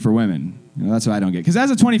choosing for women. You know, that's what I don't get. Because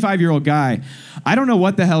as a 25-year-old guy, I don't know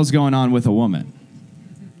what the hell's going on with a woman.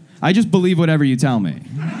 I just believe whatever you tell me.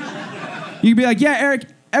 You can be like, "Yeah, Eric,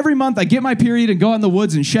 every month I get my period and go out in the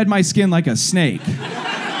woods and shed my skin like a snake."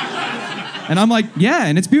 And I'm like, "Yeah,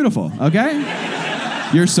 and it's beautiful, okay?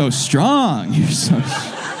 You're so strong. You're so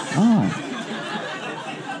strong."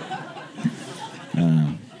 I don't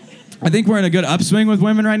know. I think we're in a good upswing with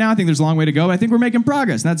women right now. I think there's a long way to go, but I think we're making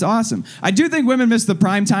progress, and that's awesome. I do think women missed the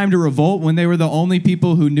prime time to revolt when they were the only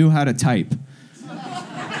people who knew how to type.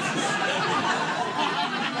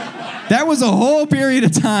 That was a whole period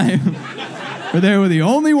of time where they were the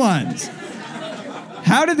only ones.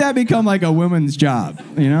 How did that become like a woman's job,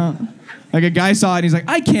 you know? Like a guy saw it and he's like,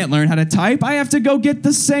 "I can't learn how to type. I have to go get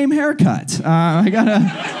the same haircut.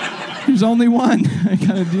 There's only one. I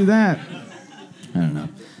gotta do that." I don't know.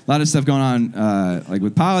 A lot of stuff going on, like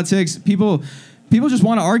with politics. People just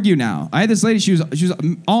want to argue now. I had this lady, she was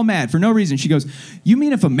all mad for no reason. She goes, "You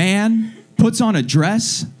mean if a man puts on a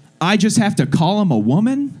dress, I just have to call him a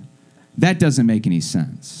woman? That doesn't make any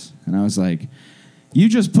sense." And I was like, "You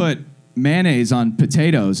just put mayonnaise on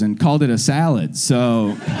potatoes and called it a salad,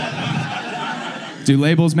 so do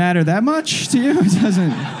labels matter that much to you?"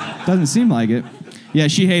 It doesn't seem like it. Yeah,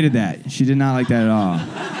 she hated that. She did not like that at all.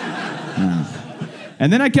 No.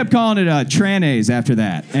 And then I kept calling it trannaise after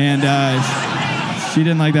that, and she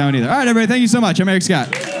didn't like that one either. All right, everybody, thank you so much. I'm Eric Scott.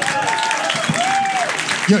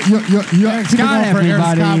 You Eric Scott, for Eric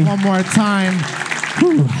Scott one more time.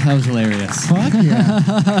 Whew, that was hilarious. Fuck yeah.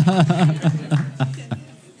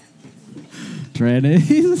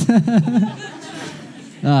 Trannies.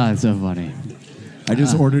 It's so funny. I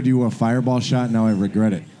just ordered you a fireball shot. Now I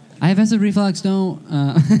regret it. I have acid reflux. Don't.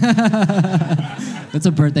 That's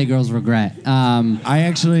a birthday girl's regret. So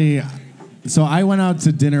I went out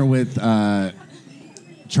to dinner with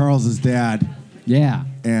Charles's dad, Yeah.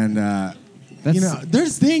 and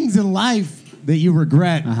there's things in life that you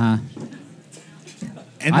regret.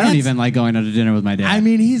 And I don't even like going out to dinner with my dad. I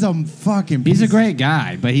mean, he's a fucking. He's a great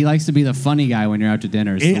guy, but he likes to be the funny guy when you're out to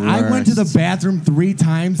dinner. I went to the bathroom 3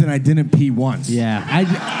 times and I didn't pee once. Yeah.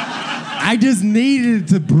 I just needed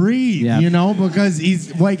to breathe, Yeah. because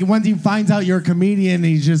he's like, once he finds out you're a comedian,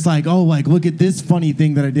 he's just like, oh, like, look at this funny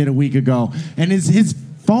thing that I did a week ago. And his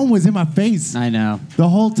phone was in my face I know. the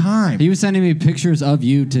whole time. He was sending me pictures of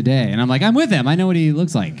you today, and I'm like, I'm with him. I know what he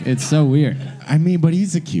looks like. It's so weird. I mean, but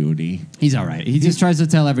he's a cutie. He's all right. He just tries to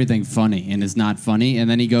tell everything funny and is not funny. And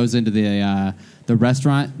then he goes into the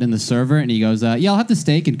restaurant and the server, and he goes, yeah, I'll have the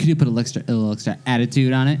steak, and could you put a little extra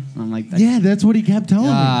attitude on it? And I'm like, Yeah, that's what he kept telling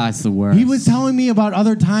me. it's the worst. He was telling me about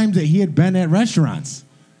other times that he had been at restaurants.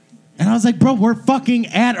 And I was like, bro, we're fucking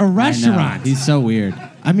at a I know. restaurant. He's so weird.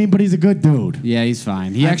 I mean, but he's a good dude. Yeah, he's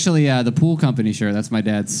fine. He actually, the pool company, sure, that's my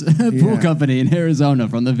dad's pool Yeah. company in Arizona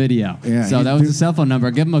from the video. Yeah, so that was his cell phone number.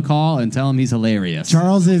 Give him a call and tell him he's hilarious.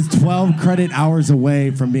 Charles is 12 credit hours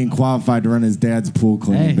away from being qualified to run his dad's pool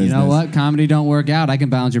cleaning Hey, business. you know what? Comedy don't work out. I can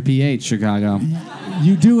balance your pH, Chicago.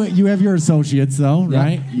 You do it. You have your associates, though,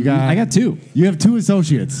 right? I got 2. You have 2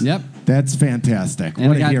 associates. Yep. That's fantastic. And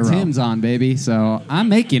what I a got hero. Tim's on, baby. So I'm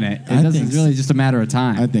making it. I It's think so. really just a matter of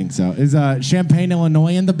time. I think so. Is Champaign,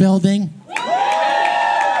 Illinois in the building?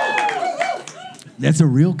 That's a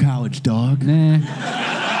real college dog. Nah.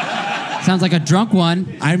 Sounds like a drunk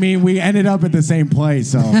one. I mean, we ended up at the same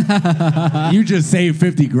place, so you just saved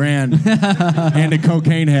 50 grand and a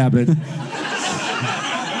cocaine habit,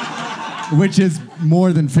 which is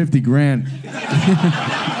more than 50 grand.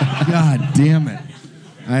 God damn it.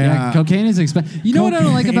 Cocaine is expensive. You know what I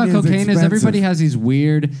don't like about cocaine is cocaine is expensive. everybody has these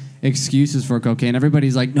weird excuses for cocaine.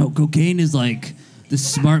 Everybody's like, no, cocaine is like the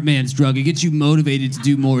smart man's drug. It gets you motivated to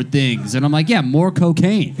do more things. And I'm like, yeah, more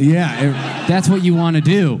cocaine. Yeah, That's what you want to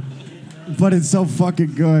do. but it's so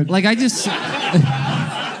fucking good. Like I just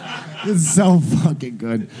It's so fucking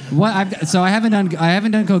good. I haven't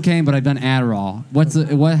done cocaine, but I've done Adderall.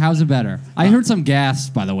 How's it better? I heard some gas,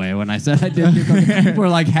 by the way, when I said I did do cocaine. People were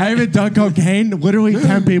like, I haven't done cocaine. Literally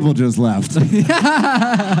 10 people just left.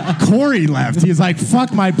 Corey left. He's like,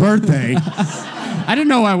 fuck my birthday. I didn't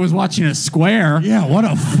know I was watching a square. Yeah, what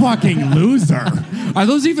a fucking loser. Are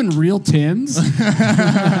those even real Tims?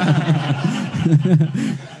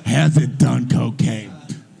 Hasn't done cocaine.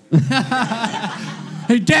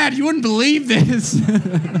 Hey, Dad, you wouldn't believe this.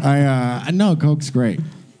 No, Coke's great.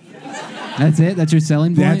 That's it? That's your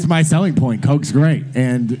selling point? That's my selling point. Coke's great.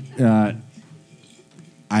 And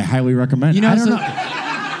I highly recommend it. I don't know.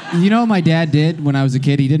 You know what my dad did when I was a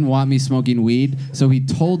kid? He didn't want me smoking weed, so he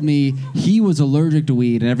told me he was allergic to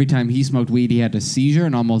weed, and every time he smoked weed, he had a seizure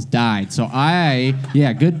and almost died. So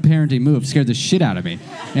good parenting move, scared the shit out of me.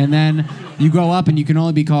 And then you grow up and you can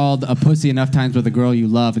only be called a pussy enough times with a girl you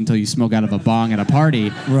love until you smoke out of a bong at a party.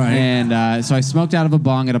 Right. And so I smoked out of a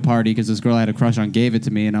bong at a party because this girl I had a crush on gave it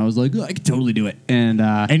to me, and I was like, I could totally do it.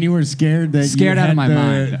 And you were scared that scared you out had of my the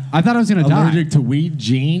mind. I thought I was going to die. allergic to weed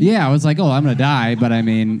gene? Yeah, I was like, I'm going to die, but I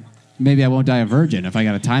mean, maybe I won't die a virgin if I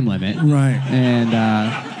got a time limit. Right.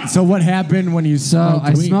 And So what happened when you smoked I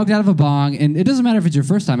weed? smoked out of a bong, and it doesn't matter if it's your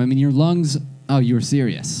first time. I mean, your lungs, you were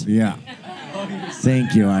serious. Yeah.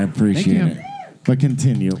 Thank you. I appreciate Thank you. it. But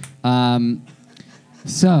continue.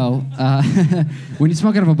 So when you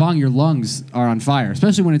smoke out of a bong, your lungs are on fire,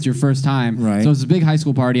 especially when it's your first time. Right. So it's a big high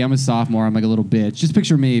school party. I'm a sophomore. I'm like a little bitch. Just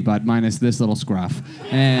picture me, but minus this little scruff.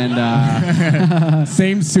 And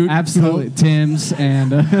Same suit. absolutely, Tim's.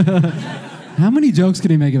 And how many jokes can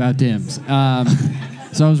he make about Tim's?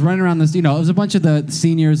 So I was running around this, it was a bunch of the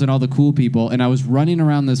seniors and all the cool people, and I was running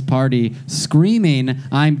around this party screaming,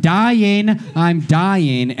 I'm dying, I'm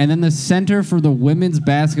dying. And then the center for the women's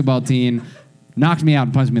basketball team knocked me out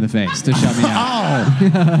and punched me in the face to shut me out.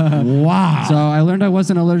 Oh, wow. So I learned I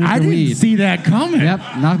wasn't allergic I to didn't weed. see that coming. Yep,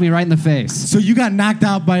 knocked me right in the face. So you got knocked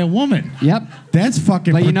out by a woman. Yep. That's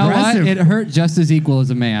fucking But you know what? progressive. It hurt just as equal as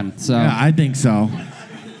a man. So, Yeah, I think so.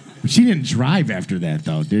 She didn't drive after that,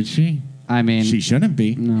 though, did she? I mean, She shouldn't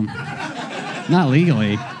be. not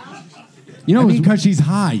legally. You know, I it mean, was- because she's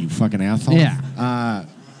high, you fucking asshole. Yeah.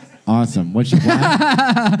 Awesome. Was she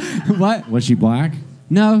black? what? Was she black?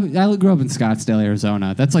 No, I grew up in Scottsdale,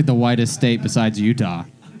 Arizona. That's like the whitest state besides Utah.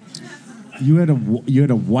 You had a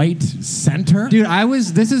white center? Dude,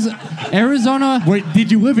 this is Arizona. Wait, did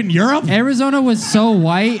you live in Europe? Arizona was so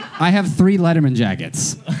white, I have 3 Letterman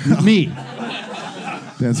jackets. Me.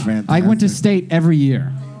 That's fantastic. I went to state every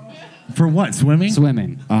year For what, swimming?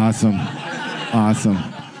 swimming. Awesome. Awesome.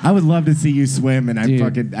 I would love to see you swim, and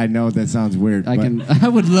Dude. I know that sounds weird. but I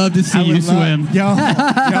would love to see I you would swim.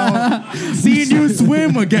 Yo, seeing you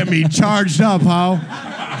swim would get me charged up, ho.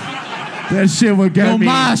 That shit would get Yo, me.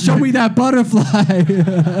 Ma, show me that butterfly.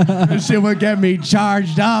 That shit would get me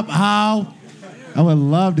charged up, ho. I would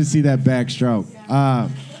love to see that backstroke.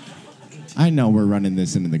 I know we're running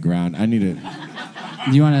this into the ground. I need to.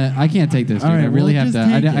 You want to? I can't take this, dude. All right, I really well, have just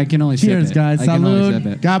to. take I it. can only Cheers, sip it. guys. I can only sip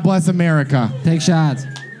Salud. it. God bless America. Take shots.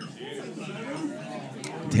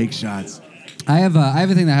 Take shots. I have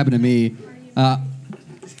a thing that happened to me.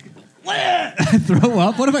 Throw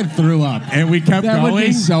up? What if I threw up? And we kept That going. would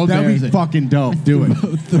be so That'd be embarrassing. fucking dope. Do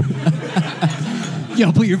it.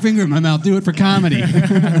 Yo, put your finger in my mouth. Do it for comedy.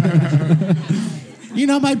 You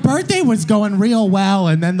know, my birthday was going real well,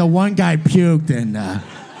 and then the one guy puked and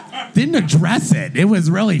didn't address it. It was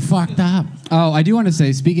really fucked up. Oh, I do want to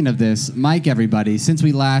say, speaking of this, Mike, everybody, since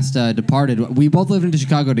we last departed, we both lived in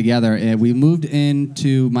Chicago together, and we moved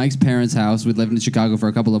into Mike's parents' house. We lived in Chicago for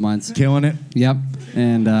a couple of months. Killing it. Yep.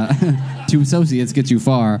 And two associates get you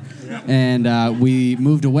far. And we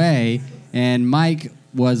moved away, and Mike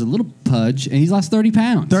was a little pudge, and he's lost 30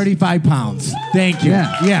 pounds. 35 pounds. Thank you.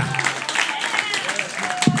 Yeah.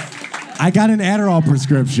 I got an Adderall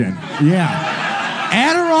prescription. Yeah.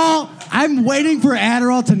 Adderall, I'm waiting for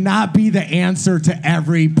Adderall to not be the answer to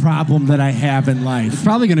every problem that I have in life.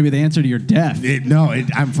 Probably going to be the answer to your death.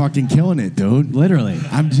 I'm fucking killing it, dude. Literally.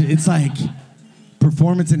 It's like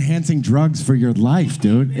performance enhancing drugs for your life,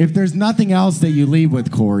 dude. If there's nothing else that you leave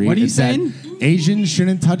with, Corey, What are you it's that saying? Asians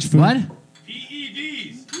shouldn't touch food. What?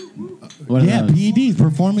 What are Yeah, those? PEDs,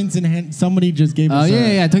 performance enhanced. Somebody just gave Oh, us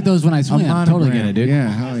yeah. I took those when I a swam. Totally monogram. get it, dude. Yeah,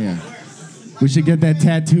 hell yeah. We should get that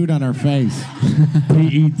tattooed on our face.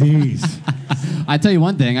 PEDs. I tell you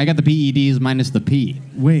one thing. I got the PEDs minus the P.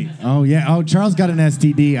 Wait. Oh, yeah. Oh, Charles got an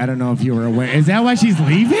STD. I don't know if you were aware. Is that why she's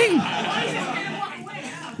leaving?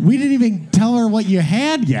 We didn't even tell her what you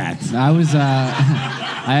had yet. I was,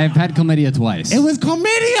 I've had chlamydia twice. It was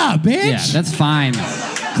chlamydia, bitch. Yeah, that's fine.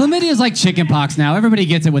 Chlamydia is like chickenpox now. Everybody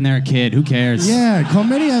gets it when they're a kid. Who cares? Yeah,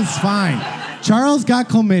 chlamydia is fine. Charles got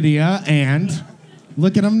chlamydia, and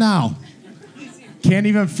look at him now. Can't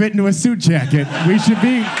even fit into a suit jacket. We should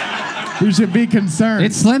be concerned.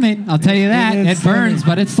 It's slimming. I'll tell you that. It is It burns, slimming.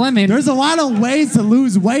 but it's slimming. There's a lot of ways to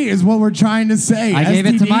lose weight, is what we're trying to say. I gave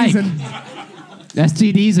it to STDs Mike. and-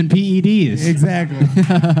 STDs and PEDs. exactly.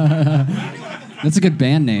 That's a good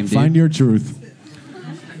band name, dude. Find your truth.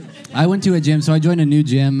 I went to a gym, so I joined a new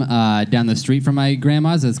gym down the street from my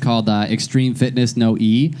grandma's. It's called Extreme Fitness No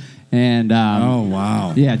E. And Oh,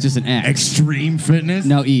 wow. yeah, just an X. Extreme fitness?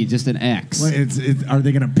 No E, just an X. Wait, are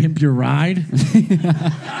they going to pimp your ride?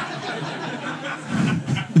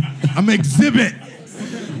 I'm Exhibit.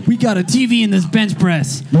 We got a TV in this bench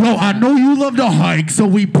press. Yo, I know you love to hike, so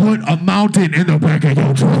we put a mountain in the back of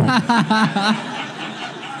your trunk.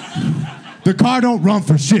 The car don't run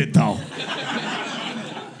for shit, though.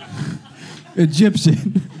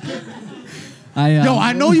 Egyptian. Yo,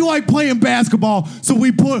 I know you like playing basketball, so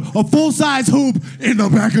we put a full-size hoop in the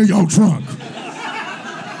back of your trunk.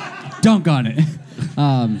 dunk on it.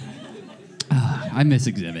 I miss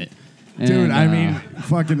Exhibit. Dude, And, I mean,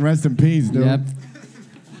 fucking rest in peace, dude. Yep.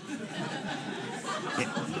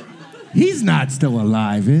 He's not still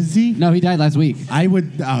alive, is he? No, he died last week. I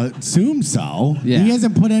would assume so. Yeah. He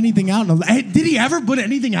hasn't put anything out. Hey, did he ever put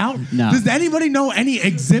anything out? No. Does anybody know any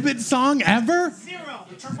Exhibit song ever? Zero,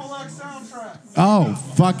 the Triple X soundtrack. Oh,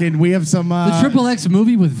 fucking, we have some... The Triple X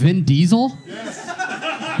movie with Vin Diesel?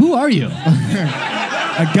 Who are you?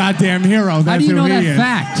 A goddamn hero. That's How do you who know he that is.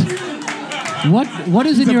 fact? What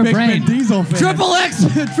is He's in a your big brain? Vin Diesel fan. Triple X!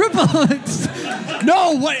 Triple X!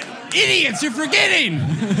 No, what? Idiots, you're forgetting!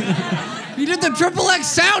 You did the Triple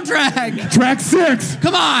X soundtrack! Track 6.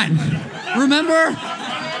 Come on! Remember?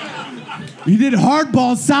 He did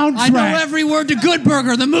Hardball soundtrack. I know every word to Good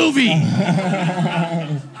Burger, the movie!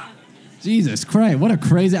 Jesus Christ, what a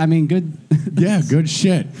crazy, good. Yeah, good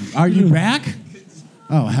shit. Are you back?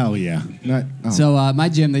 Oh, hell yeah. So my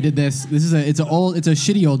gym, they did this. It's a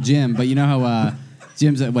shitty old gym, but you know how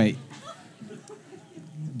gyms, wait.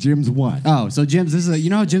 Jim's what? Oh, so gyms, you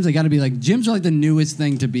know how gyms, they gotta be like, gyms are like the newest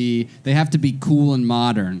thing to be, they have to be cool and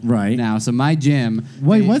modern. Right. Now, so my gym.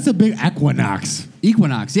 Wait, what's a big Equinox?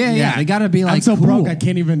 Equinox, yeah. They gotta be like I'm so cool. broke I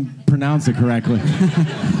can't even pronounce it correctly.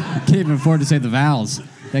 Can't even afford to say the vowels.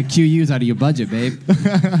 That QU's out of your budget, babe.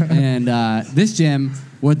 And this gym,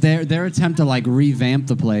 what their attempt to like revamp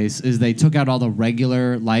the place is they took out all the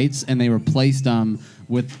regular lights and they replaced them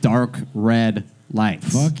with dark red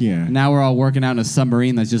lights. Fuck yeah. Now we're all working out in a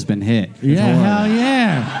submarine that's just been hit. It's Yeah, horrible. hell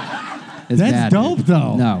yeah. It's That's bad, dope, dude.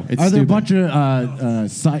 though. No, it's Are there a stupid. bunch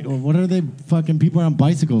of what are they fucking people on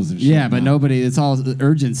bicycles and shit? Yeah, but now? nobody. It's all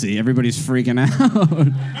urgency. Everybody's freaking out.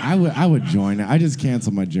 I would join it. I just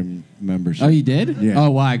canceled my gym membership. Oh, you did? Yeah.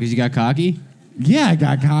 Oh, why? Because you got cocky? Yeah, I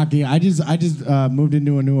got cocky. I just moved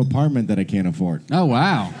into a new apartment that I can't afford. Oh,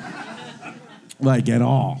 wow. Like at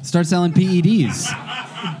all. Start selling PEDs.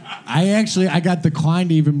 I got declined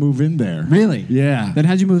to even move in there. Really? Yeah. Then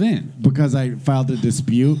how'd you move in? Because I filed a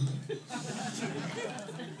dispute.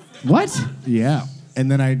 What? Yeah. And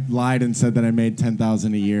then I lied and said that I made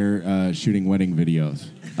 $10,000 a year shooting wedding videos.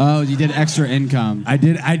 Oh, you did extra income.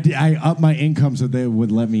 I upped my income so they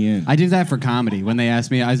would let me in. I do that for comedy. When they ask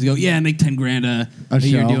me, I just go, "Yeah, I make 10 grand a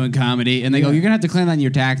year show. doing comedy," and they go, Yeah. "You're gonna have to claim that in your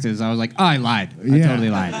taxes." I was like, "Oh, I lied. I Yeah. totally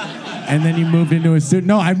lied." And then you moved into a suit.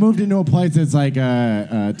 No, I moved into a place that's like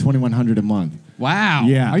 $2,100 a month. Wow.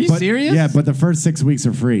 Yeah. Are you serious? Yeah, but the first 6 weeks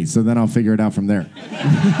are free, so then I'll figure it out from there.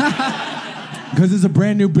 Because it's a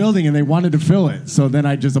brand new building and they wanted to fill it, so then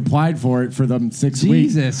I just applied for it for them 6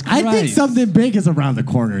 weeks. Jesus I think Christ. something big is around the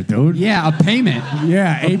corner, dude. Yeah, a payment.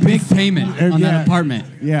 Yeah, A big payment on that apartment.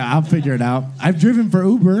 Yeah, I'll figure it out. I've driven for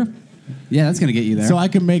Uber, Yeah, that's gonna get you there. so I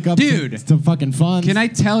can make up Dude. some fucking funds. Can I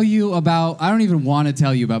tell you about? I don't even want to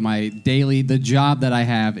tell you about the job that I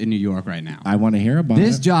have in New York right now. I want to hear about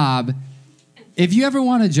This it. job. If you ever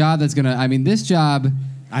want a job that's gonna, this job.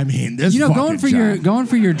 I mean, this You know, fucking going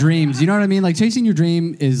for your dreams. You know what I mean? Like chasing your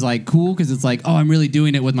dream is like cool because it's like, oh, I'm really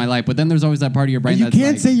doing it with my life. But then there's always that part of your brain You that's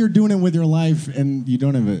can't like, say you're doing it with your life and you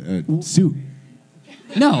don't have a suit.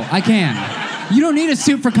 no, I can. You don't need a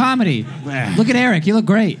suit for comedy. Look at Eric. You look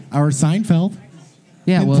great. Our Seinfeld.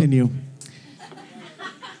 Yeah, Continue.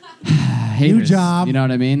 haters. New job. You know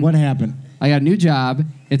what I mean? What happened? I got a new job.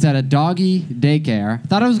 It's at a doggy daycare.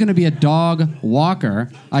 Thought I was going to be a dog walker.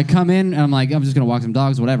 I come in and I'm like, I'm just going to walk some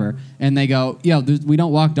dogs, whatever. And they go, yo, we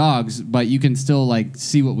don't walk dogs, but you can still like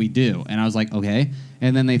see what we do. And I was like, okay.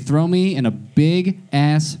 And then they throw me in a big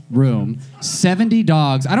ass room, 70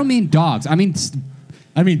 dogs. I don't mean dogs. I mean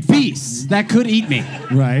beasts that could eat me.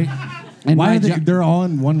 Right. And Why my are they're all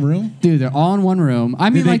in one room? Dude, they're all in one room.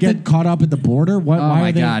 I mean, Did they like get caught up at the border? What? Oh why my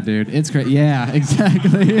are they, god, dude, it's crazy. Yeah,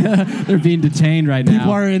 exactly. They're being detained right now.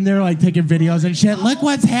 People are in there like taking videos and shit. Look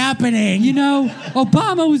what's happening. You know,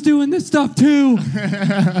 Obama was doing this stuff too.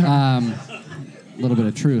 A little bit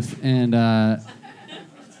of truth. And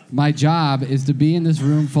my job is to be in this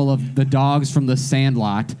room full of the dogs from the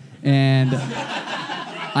Sandlot, and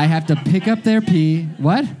I have to pick up their pee.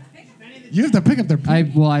 What? You have to pick up their.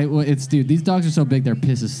 It's dude. These dogs are so big, their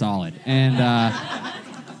piss is solid, and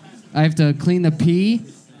I have to clean the pee,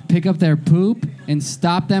 pick up their poop, and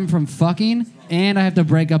stop them from fucking, and I have to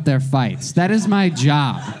break up their fights. That is my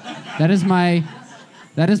job. That is my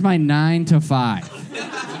 9 to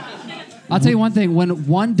 5. I'll tell you one thing: when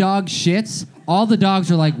one dog shits, all the dogs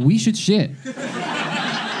are like, "We should shit."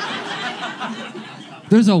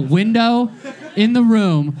 There's a window in the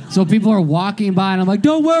room, so people are walking by, and I'm like,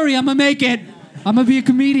 "Don't worry, I'm gonna make it. I'm gonna be a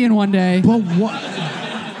comedian one day." But what?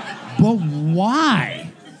 But why?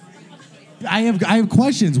 I have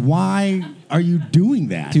questions. Why are you doing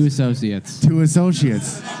that? Two associates. Two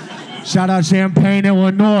associates. Shout out Champaign,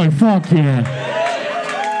 Illinois. Fuck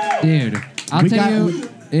yeah. Dude, I'll We tell got- you,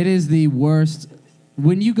 it is the worst.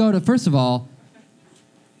 When you go to, first of all,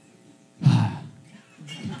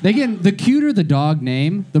 the cuter the dog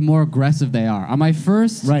name, the more aggressive they are. On my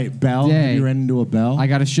first Right, Bell. day, Have you ran into a Bell? I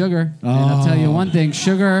got a Sugar. And I'll tell you one thing,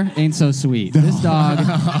 Sugar ain't so sweet. This dog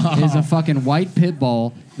is a fucking white pit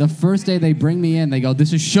bull. The first day they bring me in, they go,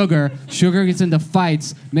 "This is Sugar. Sugar gets into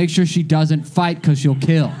fights. Make sure she doesn't fight because she'll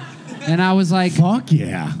kill." And I was like, Fuck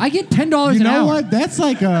yeah. I get $10 You an know hour. what? That's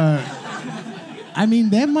like a. I mean,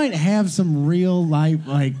 that might have some real life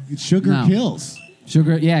like sugar No. kills,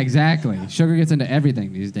 Sugar, yeah, exactly. Sugar gets into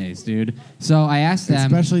everything these days, dude. So I asked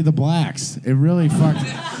them. especially the blacks. It really fucks.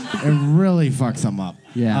 It really fucks them up.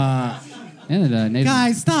 Yeah. And Nathan,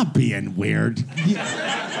 Guys, stop being weird.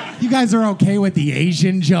 You guys are okay with the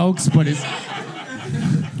Asian jokes, but it's.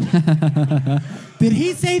 Did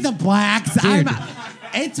he say the blacks?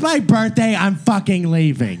 It's my birthday. I'm fucking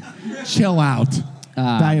leaving. Chill out.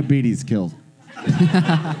 Diabetes killed.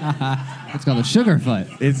 it's called a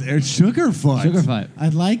Sugarfoot. It's Sugarfoot. Sugarfoot. I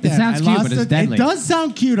like that. It sounds I cute, lost but it's it deadly. does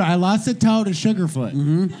sound cute. I lost a toe to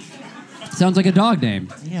Sugarfoot. Sounds like a dog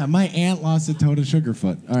name. Yeah, my aunt lost a toe to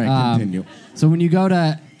Sugarfoot. All right, continue. So when you go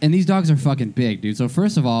to, and these dogs are fucking big, dude. So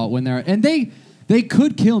first of all, when they're, and they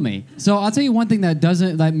could kill me. So I'll tell you one thing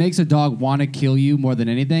that makes a dog want to kill you more than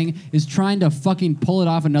anything is trying to fucking pull it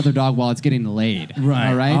off another dog while it's getting laid. All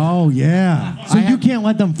right. Oh yeah. So you can't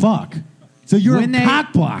let them fuck. So you're a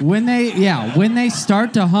cock block. When they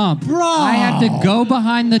start to hump, Bro. I have to go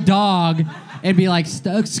behind the dog and be like,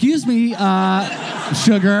 "Excuse me,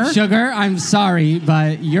 Sugar, I'm sorry,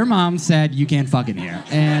 but your mom said you can't fuck in here."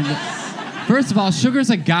 And first of all, Sugar's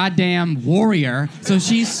a goddamn warrior, so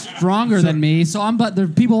she's stronger than me. So but there are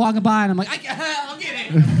people walking by, and I'm like, "I'll get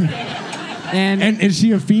it." And is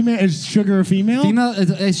she a female? Is Sugar a female?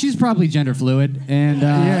 She's probably gender fluid, and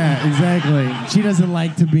Yeah, exactly. She doesn't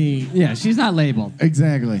like to be. yeah, she's not labeled,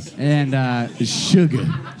 Exactly. and Sugar.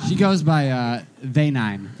 she goes by they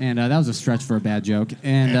nine, and that was a stretch for a bad joke.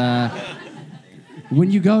 And I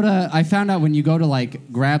found out when you go to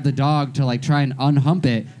like grab the dog to like try and unhump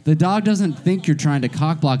it, the dog doesn't think you're trying to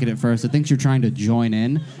cock block it at first. It thinks you're trying to join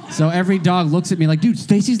in. So every dog looks at me like, dude,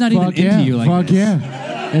 Stacy's not even into you like Fuck this. yeah.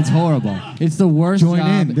 It's horrible. It's the worst Join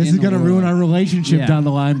job in. This is the going to ruin our world. relationship Yeah. down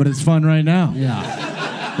the line, but it's fun right now.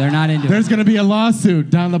 Yeah. They're not into There's it. going to be a lawsuit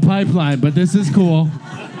down the pipeline, but this is cool.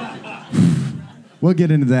 We'll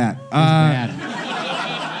get into that. It's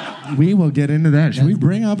bad. We will get into that. Should we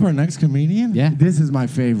bring up our next comedian? Yeah. This is my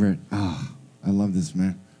favorite. Oh, I love this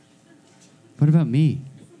man. What about me?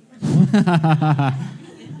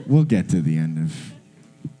 We'll get to the end of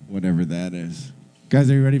whatever that is. Guys,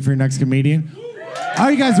 are you ready for your next comedian? Are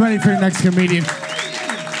you guys ready for your next comedian?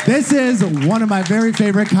 This is one of my very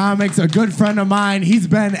favorite comics, a good friend of mine. He's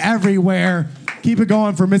been everywhere. Keep it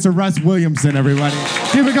going for Mr. Russ Williamson, everybody.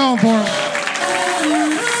 Keep it going for him.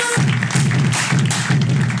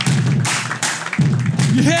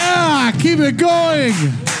 Yeah, keep it going.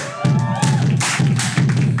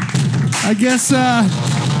 I guess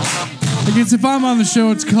if I'm on the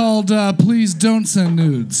show, it's called Please Don't Send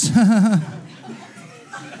Nudes.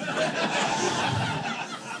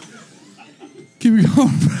 Keep it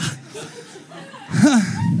going.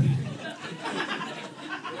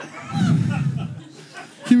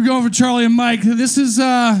 Keep it going for Charlie and Mike. This is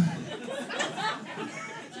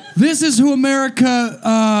who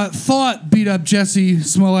America thought beat up Jesse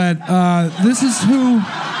Smollett. This is who.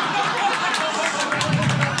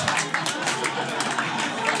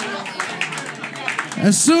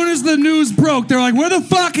 As soon as the news broke, they're like, "Where the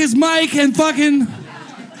fuck is Mike and fucking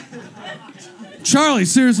Charlie?"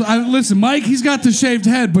 Seriously, listen, Mike, he's got the shaved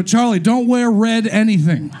head, but Charlie, don't wear red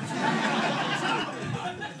anything.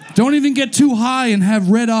 Don't even get too high and have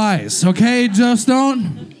red eyes, okay? Just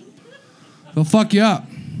don't. They'll fuck you up.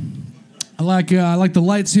 I like the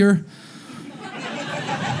lights here.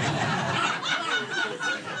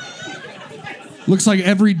 Looks like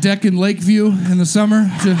every deck in Lakeview in the summer.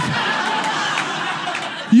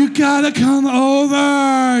 You gotta come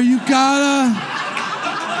over. You gotta.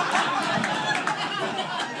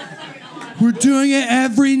 We're doing it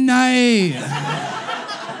every night.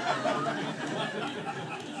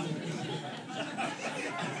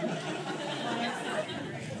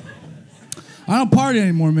 I don't party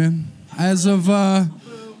anymore, man. As of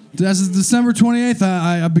December 28th,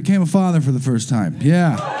 I became a father for the first time.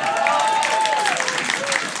 Yeah.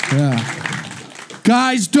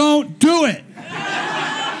 Guys, don't do it.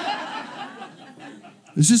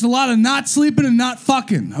 It's just a lot of not sleeping and not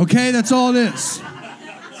fucking, okay? That's all it is.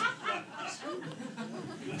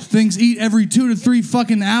 Things eat every 2 to 3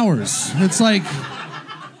 fucking hours. It's like,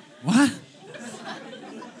 what?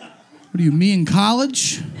 What are you, me in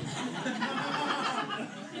college?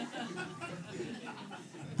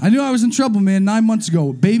 I knew I was in trouble, man, 9 months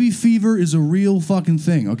ago. Baby fever is a real fucking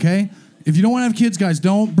thing, okay? If you don't want to have kids, guys,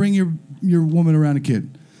 don't bring your woman around a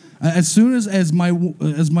kid. As soon as my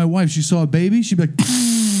wife, she saw a baby, she'd be like,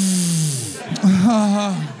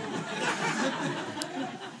 oh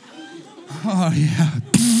yeah,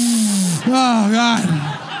 oh God,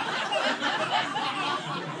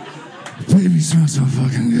 baby smells so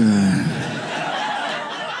fucking good.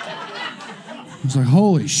 I was like,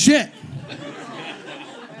 holy shit.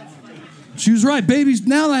 She was right. Babies,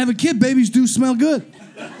 now that I have a kid, babies do smell good.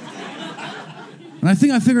 And I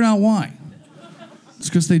think I figured out why. It's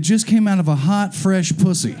because they just came out of a hot, fresh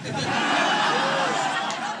pussy.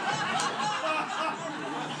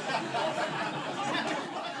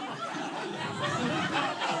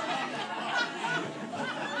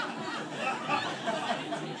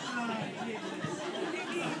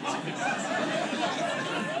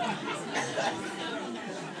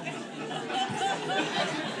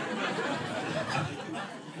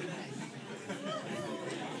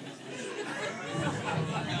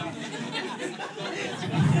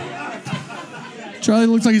 Charlie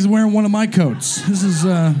looks like he's wearing one of my coats. This is,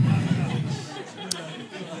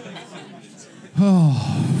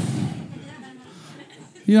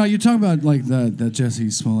 You know, you talk about, like, the Jesse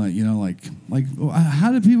Smollett, you know, like,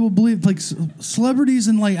 how do people believe, like, celebrities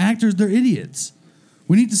and, like, actors, they're idiots.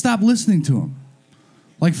 We need to stop listening to them.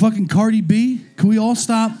 Like fucking Cardi B, can we all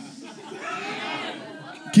stop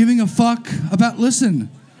giving a fuck about, listen,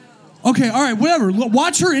 okay, all right, whatever.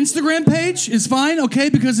 Watch her Instagram page. It's fine, okay,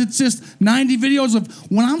 because it's just 90 videos of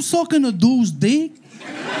when I'm sucking a dude's dick.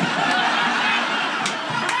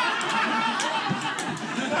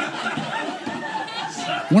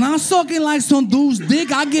 When I'm sucking like some dude's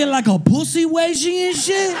dick, I get like a pussy wedgie and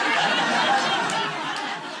shit.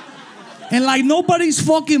 And like nobody's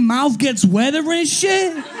fucking mouth gets wetter and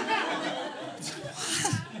shit.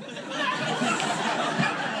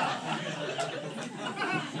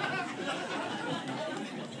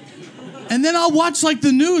 And then I'll watch like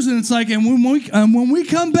the news, and it's like, and when we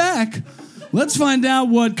come back, let's find out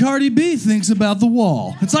what Cardi B thinks about the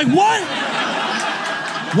wall. It's like, what?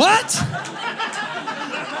 What?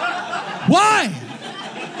 Why?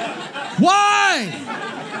 Why?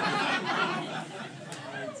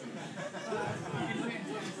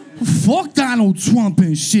 Fuck Donald Trump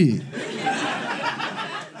and shit.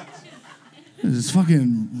 This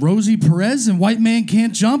fucking Rosie Perez and White Man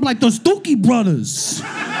Can't Jump like those Dookie Brothers.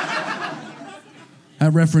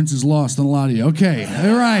 That reference is lost on a lot of you. Okay,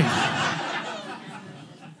 all right.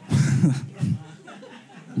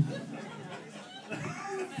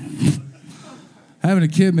 Having a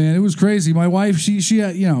kid, man, it was crazy. My wife, she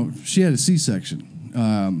had, she had a C-section,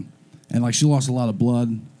 and like she lost a lot of blood,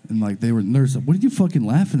 and like they were nurses. What are you fucking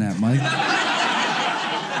laughing at, Mike?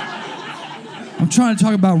 I'm trying to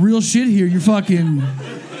talk about real shit here. You're fucking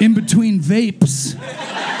in between vapes.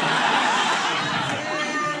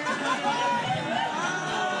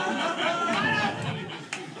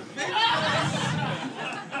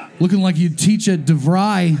 Looking like you teach at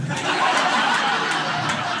DeVry.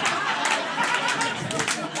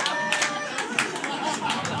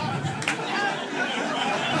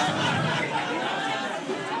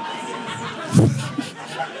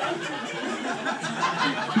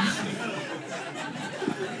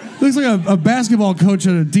 Looks like a basketball coach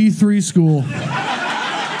at a D3 school.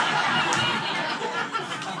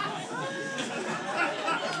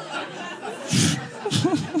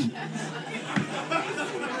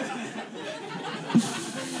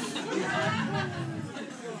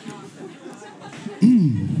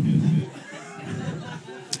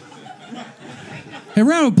 Hey,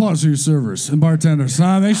 round of applause for your servers and bartenders.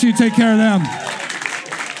 Make sure you take care of them.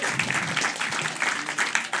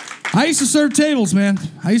 I used to serve tables, man.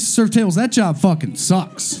 That job fucking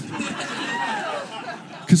sucks.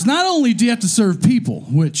 Because not only do you have to serve people,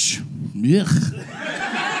 which, yuck,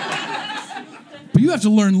 but you have to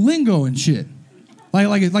learn lingo and shit.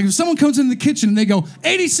 Like if someone comes into the kitchen and they go,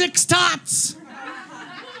 86 tots,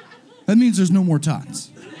 that means there's no more tots.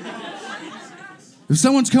 If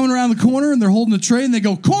someone's coming around the corner and they're holding a tray and they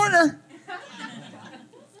go, corner,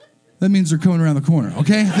 that means they're coming around the corner,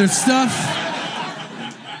 okay? There's stuff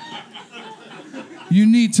you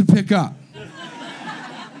need to pick up.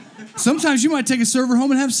 Sometimes you might take a server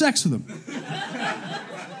home and have sex with them.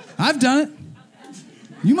 I've done it.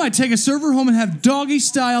 You might take a server home and have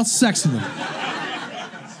doggy-style sex with them.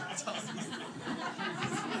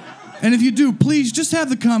 And if you do, please just have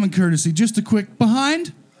the common courtesy, just a quick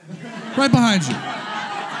behind, right behind you.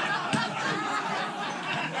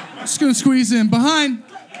 Just gonna squeeze in behind,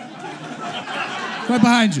 right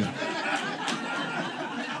behind you.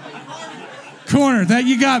 Corner, that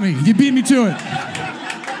you got me. You beat me to it.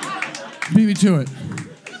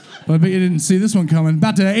 But I bet you didn't see this one coming.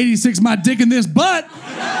 About to 86 my dick in this butt.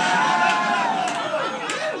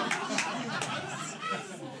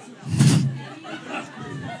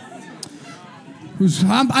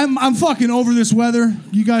 I'm fucking over this weather.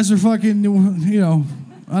 You guys are fucking,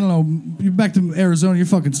 I don't know. You're back to Arizona. You're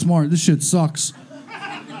fucking smart. This shit sucks.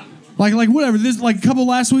 Like whatever. This like a couple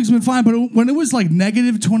last weeks been fine, but when it was like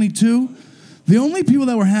negative 22, the only people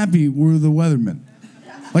that were happy were the weathermen.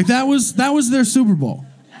 Like that was their Super Bowl.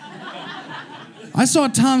 I saw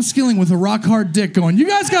Tom Skilling with a rock hard dick going, you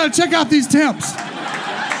guys gotta check out these temps.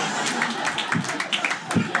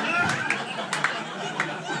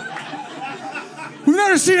 We've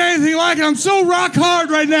never seen anything like it. I'm so rock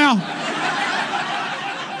hard right now.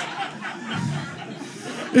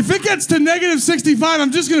 If it gets to negative 65,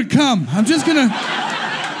 I'm just gonna come. I'm just gonna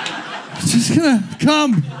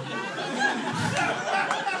come.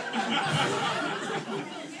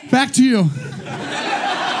 Back to you.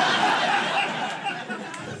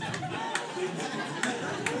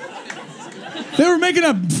 They were making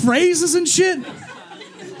up phrases and shit.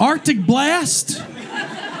 Arctic blast.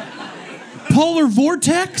 Polar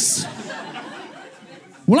vortex.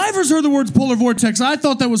 When I first heard the words polar vortex, I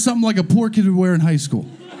thought that was something like a poor kid would wear in high school.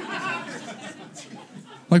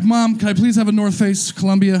 Like, Mom, can I please have a North Face,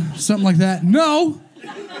 Columbia, something like that? No.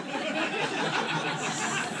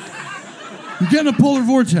 You're getting a polar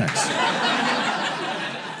vortex.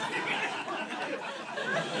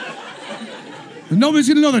 And nobody's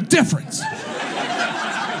gonna know the difference.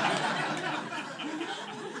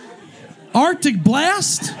 Arctic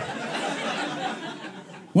blast?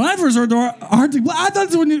 When I first heard the Arctic Blast, I thought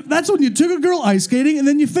that's when you took a girl ice skating and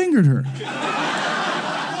then you fingered her.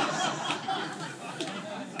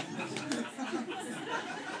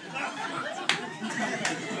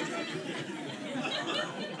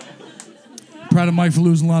 Proud of Mike for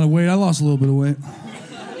losing a lot of weight. I lost a little bit of weight.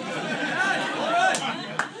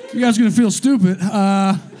 You guys are going to feel stupid.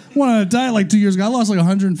 I went on a diet like 2 years ago. I lost like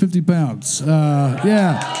 150 pounds.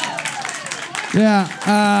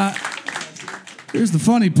 Here's the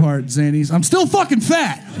funny part, Zanies. I'm still fucking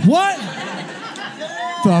fat. What?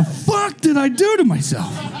 The fuck did I do to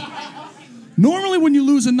myself? Normally when you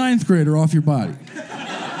lose a 9th grader off your body,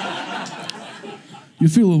 you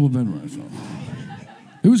feel a little bit better, I felt.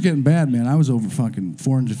 It was getting bad, man. I was over fucking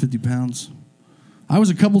 450 pounds. I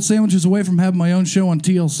was a couple sandwiches away from having my own show on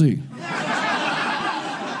TLC.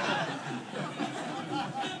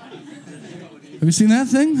 Have you seen that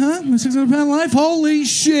thing, huh? My 600-pound life? Holy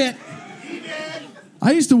shit.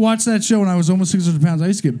 I used to watch that show when I was almost 600 pounds. I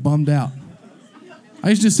used to get bummed out. I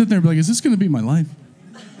used to just sit there and be like, is this going to be my life?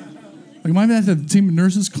 Like, am I going to have to have a team of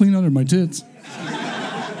nurses clean under my tits?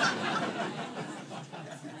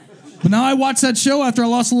 But now I watch that show after I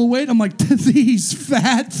lost a little weight. I'm like, these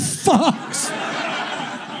fat fucks.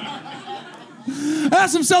 Have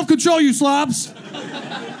some self-control, you slobs.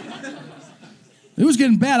 It was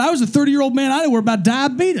getting bad. I was a 30-year-old man. I didn't worry about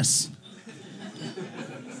diabetes.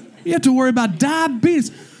 You have to worry about diabetes.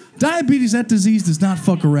 Diabetes, that disease does not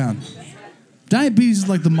fuck around. Diabetes is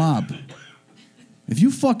like the mob. If you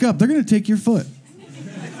fuck up, they're going to take your foot.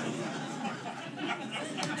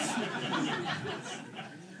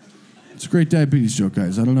 It's a great diabetes joke,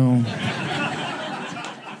 guys. I don't know.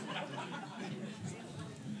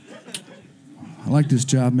 I like this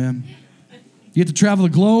job, man. You get to travel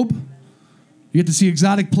the globe. You get to see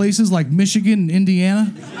exotic places like Michigan and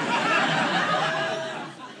Indiana.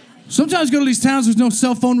 Sometimes you go to these towns, there's no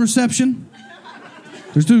cell phone reception.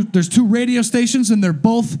 There's two radio stations, and they're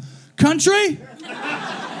both country.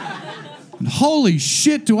 And holy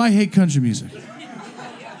shit, do I hate country music.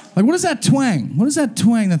 Like, what is that twang? What is that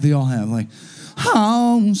twang that they all have? Like,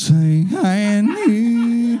 how say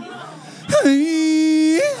hey.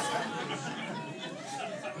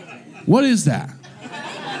 What is that?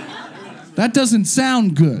 That doesn't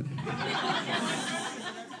sound good.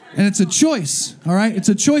 And it's a choice, all right? It's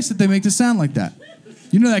a choice that they make to sound like that.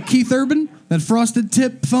 You know that Keith Urban, that frosted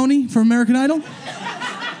tip phony from American Idol?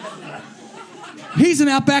 He's an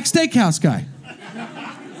Outback Steakhouse guy.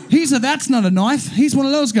 He's a that's not a knife. He's one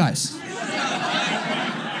of those guys.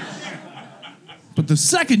 But the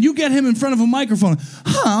second you get him in front of a microphone, it's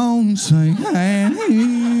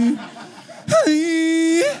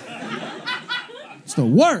the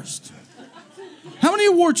worst. How many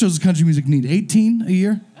award shows does country music need? 18 a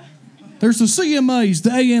year? There's the CMAs,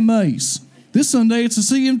 the AMAs. This Sunday, it's the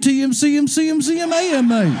CMAs.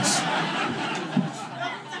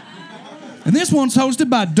 And this one's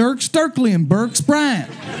hosted by Dirk Sturkley and Burke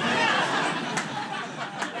Bryant.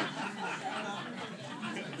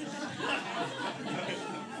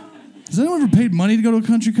 Has anyone ever paid money to go to a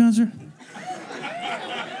country concert?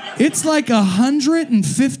 It's like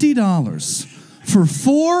 $150 for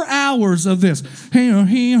 4 hours of this. Learn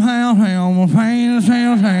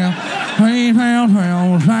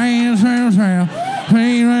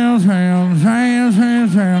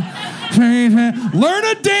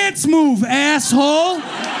a dance move, asshole.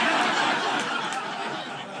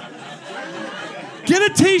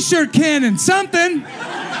 Get a t-shirt cannon, something.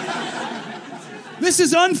 This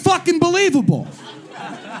is unfucking believable.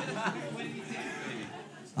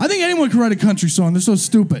 I think anyone can write a country song. They're so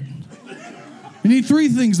stupid. You need 3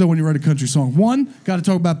 things, though, when you write a country song. 1, got to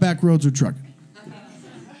talk about back roads or trucking.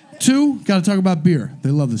 2, got to talk about beer.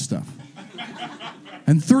 They love this stuff.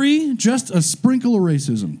 And 3, just a sprinkle of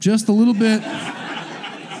racism. Just a little bit.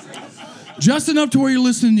 Just enough to where you're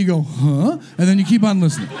listening and you go, huh? And then you keep on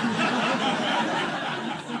listening.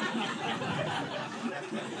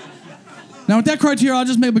 Now, with that criteria, I'll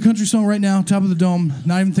just make up a country song right now, top of the dome,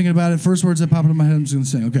 not even thinking about it. First words that pop into my head, I'm just going to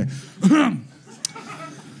sing. Okay.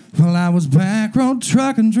 Well, I was back road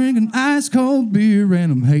trucking, drinking ice cold beer,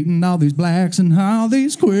 and I'm hating all these blacks and all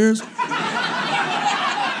these queers.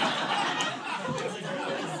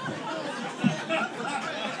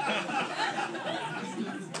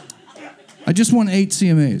 I just won 8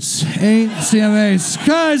 CMAs. 8 CMAs.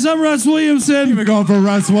 Guys, I'm Russ Williamson. Keep it going for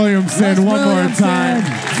Russ Williamson one more time.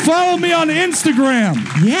 Follow me on Instagram.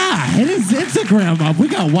 Yeah, hit his Instagram up. We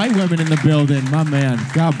got white women in the building, my man.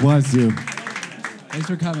 God bless you. Thanks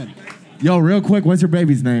for coming. Yo, real quick, what's your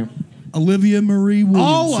baby's name? Olivia Marie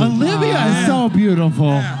Williamson. Oh, Olivia is so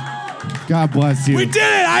beautiful. God bless you. We did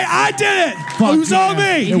it. I did it. Fuck It was all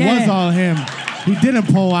yeah. me. It Yeah. was all him. He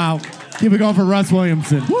didn't pull out. Keep it going for Russ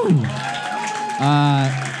Williamson. Woo.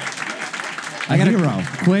 I got hero.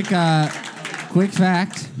 a quick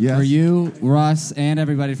fact Yes. for you, Russ, and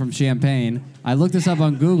everybody from Champaign. I looked this up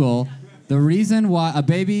on Google. The reason why a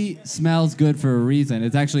baby smells good for a reason.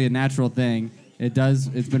 It's actually a natural thing.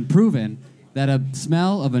 It's been proven that a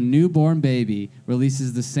smell of a newborn baby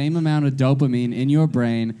releases the same amount of dopamine in your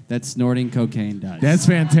brain that snorting cocaine does. That's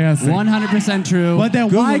fantastic. 100% true. But then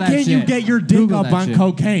Google why that can't you shit. get your dick Google up that on shit.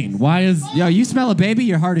 cocaine? Why is... Yo, you smell a baby,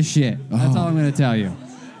 you're hard as shit. That's all I'm going to tell you.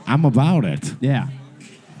 I'm about it. Yeah.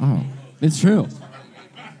 Oh, It's true.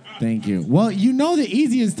 thank you. Well, you know the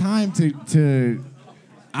easiest time to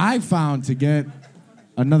I found to get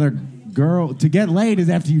another girl, to get laid is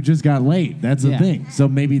after you just got laid. That's the Yeah. thing. So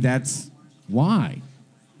maybe that's why.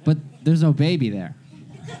 But there's no baby there.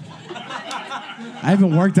 I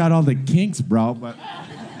haven't worked out all the kinks, bro, but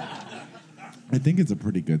I think it's a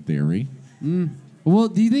pretty good theory. Well,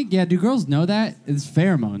 do you think, do girls know that? It's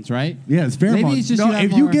pheromones, right? Yeah, it's pheromones. Maybe it's just no, you have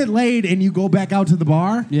if you more- get laid and you go back out to the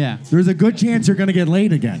bar, Yeah. there's a good chance you're gonna get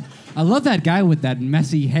laid again. I love that guy with that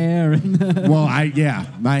messy hair. Well,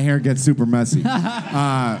 my hair gets super messy.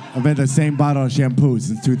 I've had the same bottle of shampoo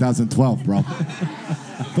since 2012, bro.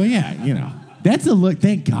 But yeah, that's a look.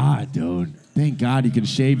 Thank God, dude. Thank God you can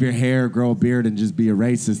shave your hair, grow a beard, and just be a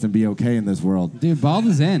racist and be okay in this world. Dude, bald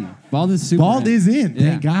is in. Bald is super Bald is in. Yeah.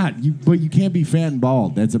 Thank God. But you can't be fat and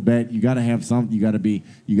bald. That's a bet. You got to have something. You got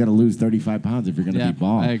to lose 35 pounds if you're going to Yeah, be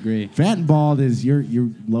bald. I agree. Fat and bald is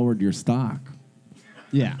you lowered your stock.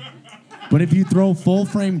 Yeah. But if you throw full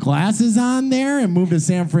frame glasses on there and move to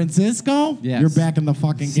San Francisco, Yes. you're back in the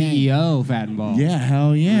fucking game. CEO fat and bald. Yeah,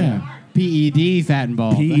 hell yeah. PED fat and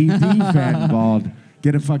bald. PED fat and bald.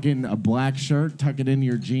 Get a black shirt, tuck it into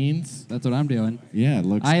your jeans. That's what I'm doing. Yeah, it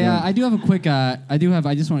looks good. I do have a quick. I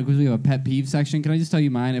just want to quickly have a pet peeve section. Can I just tell you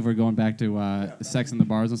mine if we're going back to sex in the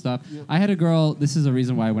bars and stuff? Yep. I had a girl. This is a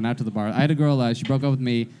reason why I went out to the bar. I had a girl. She broke up with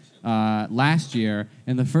me last year,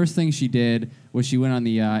 and the first thing she did was she went on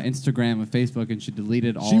the Instagram and Facebook and she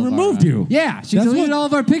deleted all. She of removed our, you. Yeah, she That's deleted what- all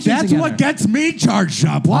of our pictures. That's together. what gets me charged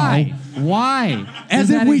up. Why? Ho. Why? As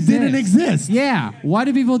does if that we didn't exist. Yeah. Why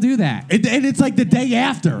do people do that? And it's like the day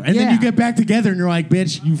after. And then Yeah. you get back together and you're like,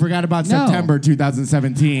 bitch, you forgot about No. September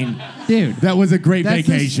 2017. Dude, That was a great that's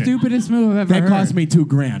vacation. the stupidest move I've ever That heard. cost me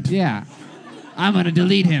 $2,000. Yeah. I'm going to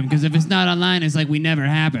delete him because if it's not online, it's like we never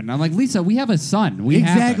happened. I'm like, Lisa, we have a son. We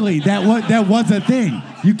Exactly. That was a thing.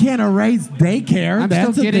 You can't erase daycare. I'm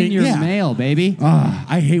That's still a getting thing. your Yeah. mail, baby.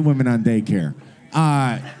 I hate women on daycare.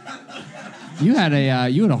 You had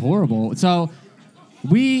a horrible. So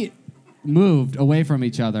we moved away from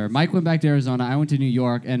each other. Mike went back to Arizona. I went to New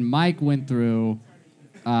York, and Mike went through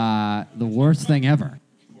the worst thing ever.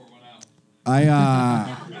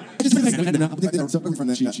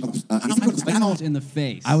 In the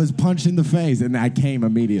face. I was punched in the face and I came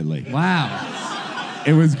immediately. Wow.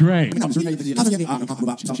 It was great.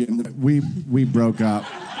 We broke up.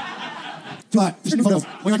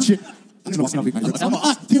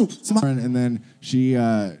 And then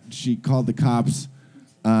she called the cops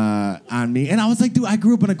on me, and I was like, dude, I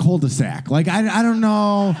grew up in a cul-de-sac. Like I don't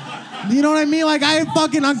know, you know what I mean? Like I have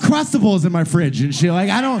fucking Uncrustables in my fridge and shit. Like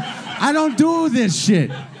I don't do this shit.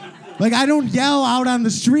 Like I don't yell out on the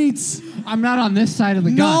streets. I'm not on this side of the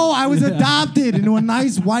gun. No, I was adopted into a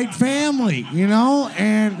nice white family,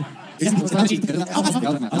 and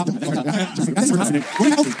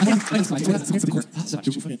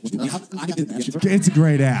it's a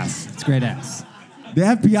great ass. It's great ass. The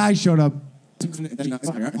FBI showed up.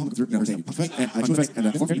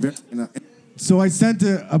 So I sent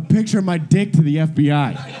a picture of my dick to the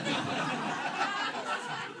FBI.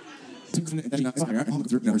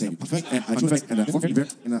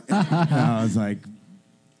 I was like,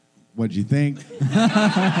 what'd you think?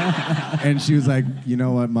 And she was like, you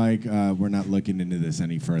know what, Mike? We're not looking into this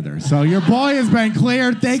any further. So your boy has been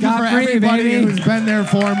cleared. Thank you for Scot-free, everybody baby. who's been there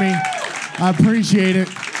for me. I appreciate it.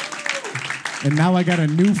 And now I got a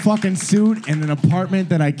new fucking suit and an apartment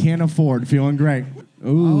that I can't afford. Feeling great.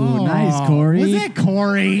 Ooh, nice, Corey. Was it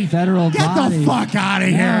Corey? Federal Get body. the fuck out of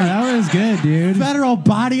here. Yeah, that was good, dude. Federal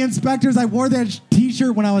body inspectors. I wore that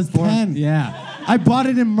t-shirt when I was 10. Yeah. I bought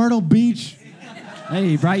it in Myrtle Beach. Hey,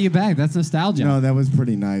 he brought you back. That's nostalgia. No, that was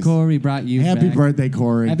pretty nice. Corey brought you Happy back. birthday,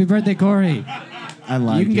 Corey. Happy birthday, Corey. I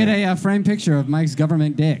like You can it. get a framed picture of Mike's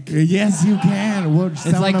government dick. Yes, you can. We're It's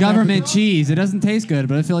selling like them government cheese. It doesn't taste good,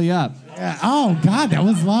 but it'll fill you up. Yeah. Oh, God, that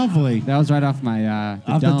was lovely. That was right off my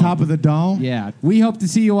Off dome. the top of the dome? Yeah. We hope to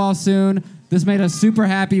see you all soon. This made us super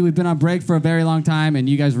happy. We've been on break for a very long time, and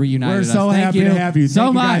you guys reunited We're us. so Thank happy you to have you. so Thank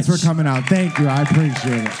you much guys for coming out. Thank you. I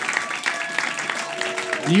appreciate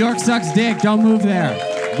it. New York sucks dick. Don't move there.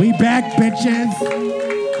 We back,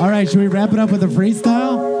 bitches. All right, should we wrap it up with a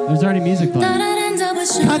freestyle? There's already music playing.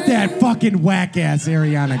 Cut that fucking whack-ass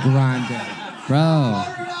Ariana Grande. Bro.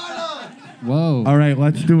 Whoa. All right,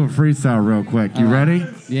 let's do a freestyle real quick. You ready?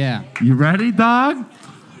 Yeah. You ready, dog?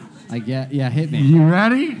 Yeah, hit me. You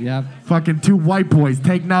ready? Yep. Fucking two white boys.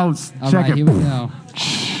 Take notes. All Check right, it. here we go.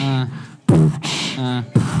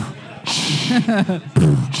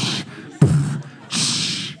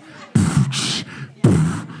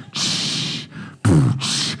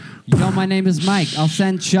 Yo, my name is Mike. I'll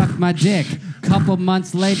send Chuck my dick. Couple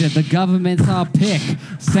months later, the government's all pick.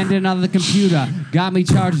 Send it on the computer. Got me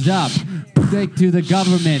charged up. Dick to the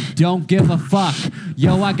government. Don't give a fuck.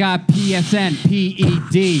 Yo, I got PSN,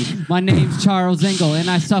 PED. My name's Charles Engel, and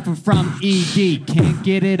I suffer from ED. Can't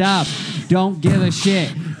get it up. Don't give a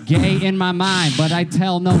shit. Gay in my mind, but I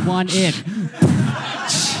tell no one it.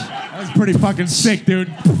 That was pretty fucking sick,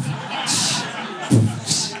 dude.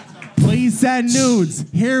 Please send nudes.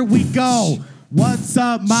 Here we go. What's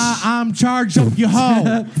up, ma? I'm charged up, you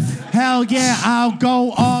hoe. Hell yeah, I'll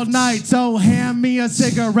go all night. So hand me a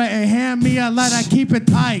cigarette and hand me a light. I keep it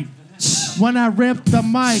tight when I rip the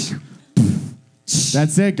mic.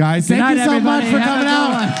 That's it, guys. Thank night, you so much everybody. for Have coming a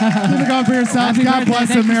out. good one. Keep it going for yourselves. Happy God birthday. bless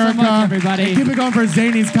Thank you so America. much, everybody. And keep it going for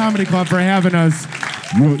Zany's Comedy Club for having us.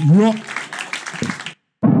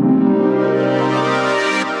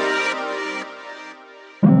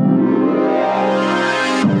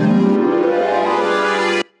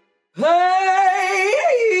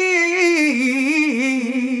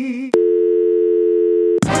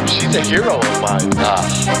 She's a hero of mine.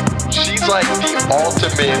 She's like the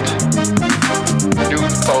ultimate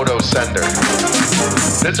nude photo sender.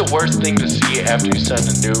 That's the worst thing to see after you send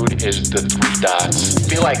a nude is the 3 dots. I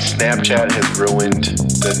feel like Snapchat has ruined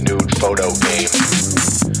the nude photo game.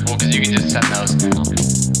 Well, because you can just send those now.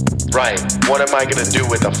 Right. What am I gonna do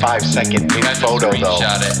with a 5-second nude You have to photo though?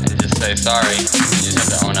 screenshot it and just say sorry. You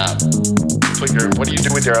just have to own up. What do you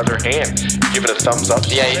do with your other hand? Give it a thumbs up?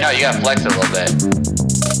 Yeah, you know, you gotta flex it a little bit.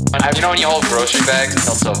 You know when you hold grocery bags, it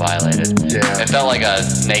felt so violated. Yeah. It felt like a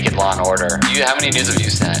naked Law and Order. How many nudes have you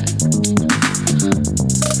sent?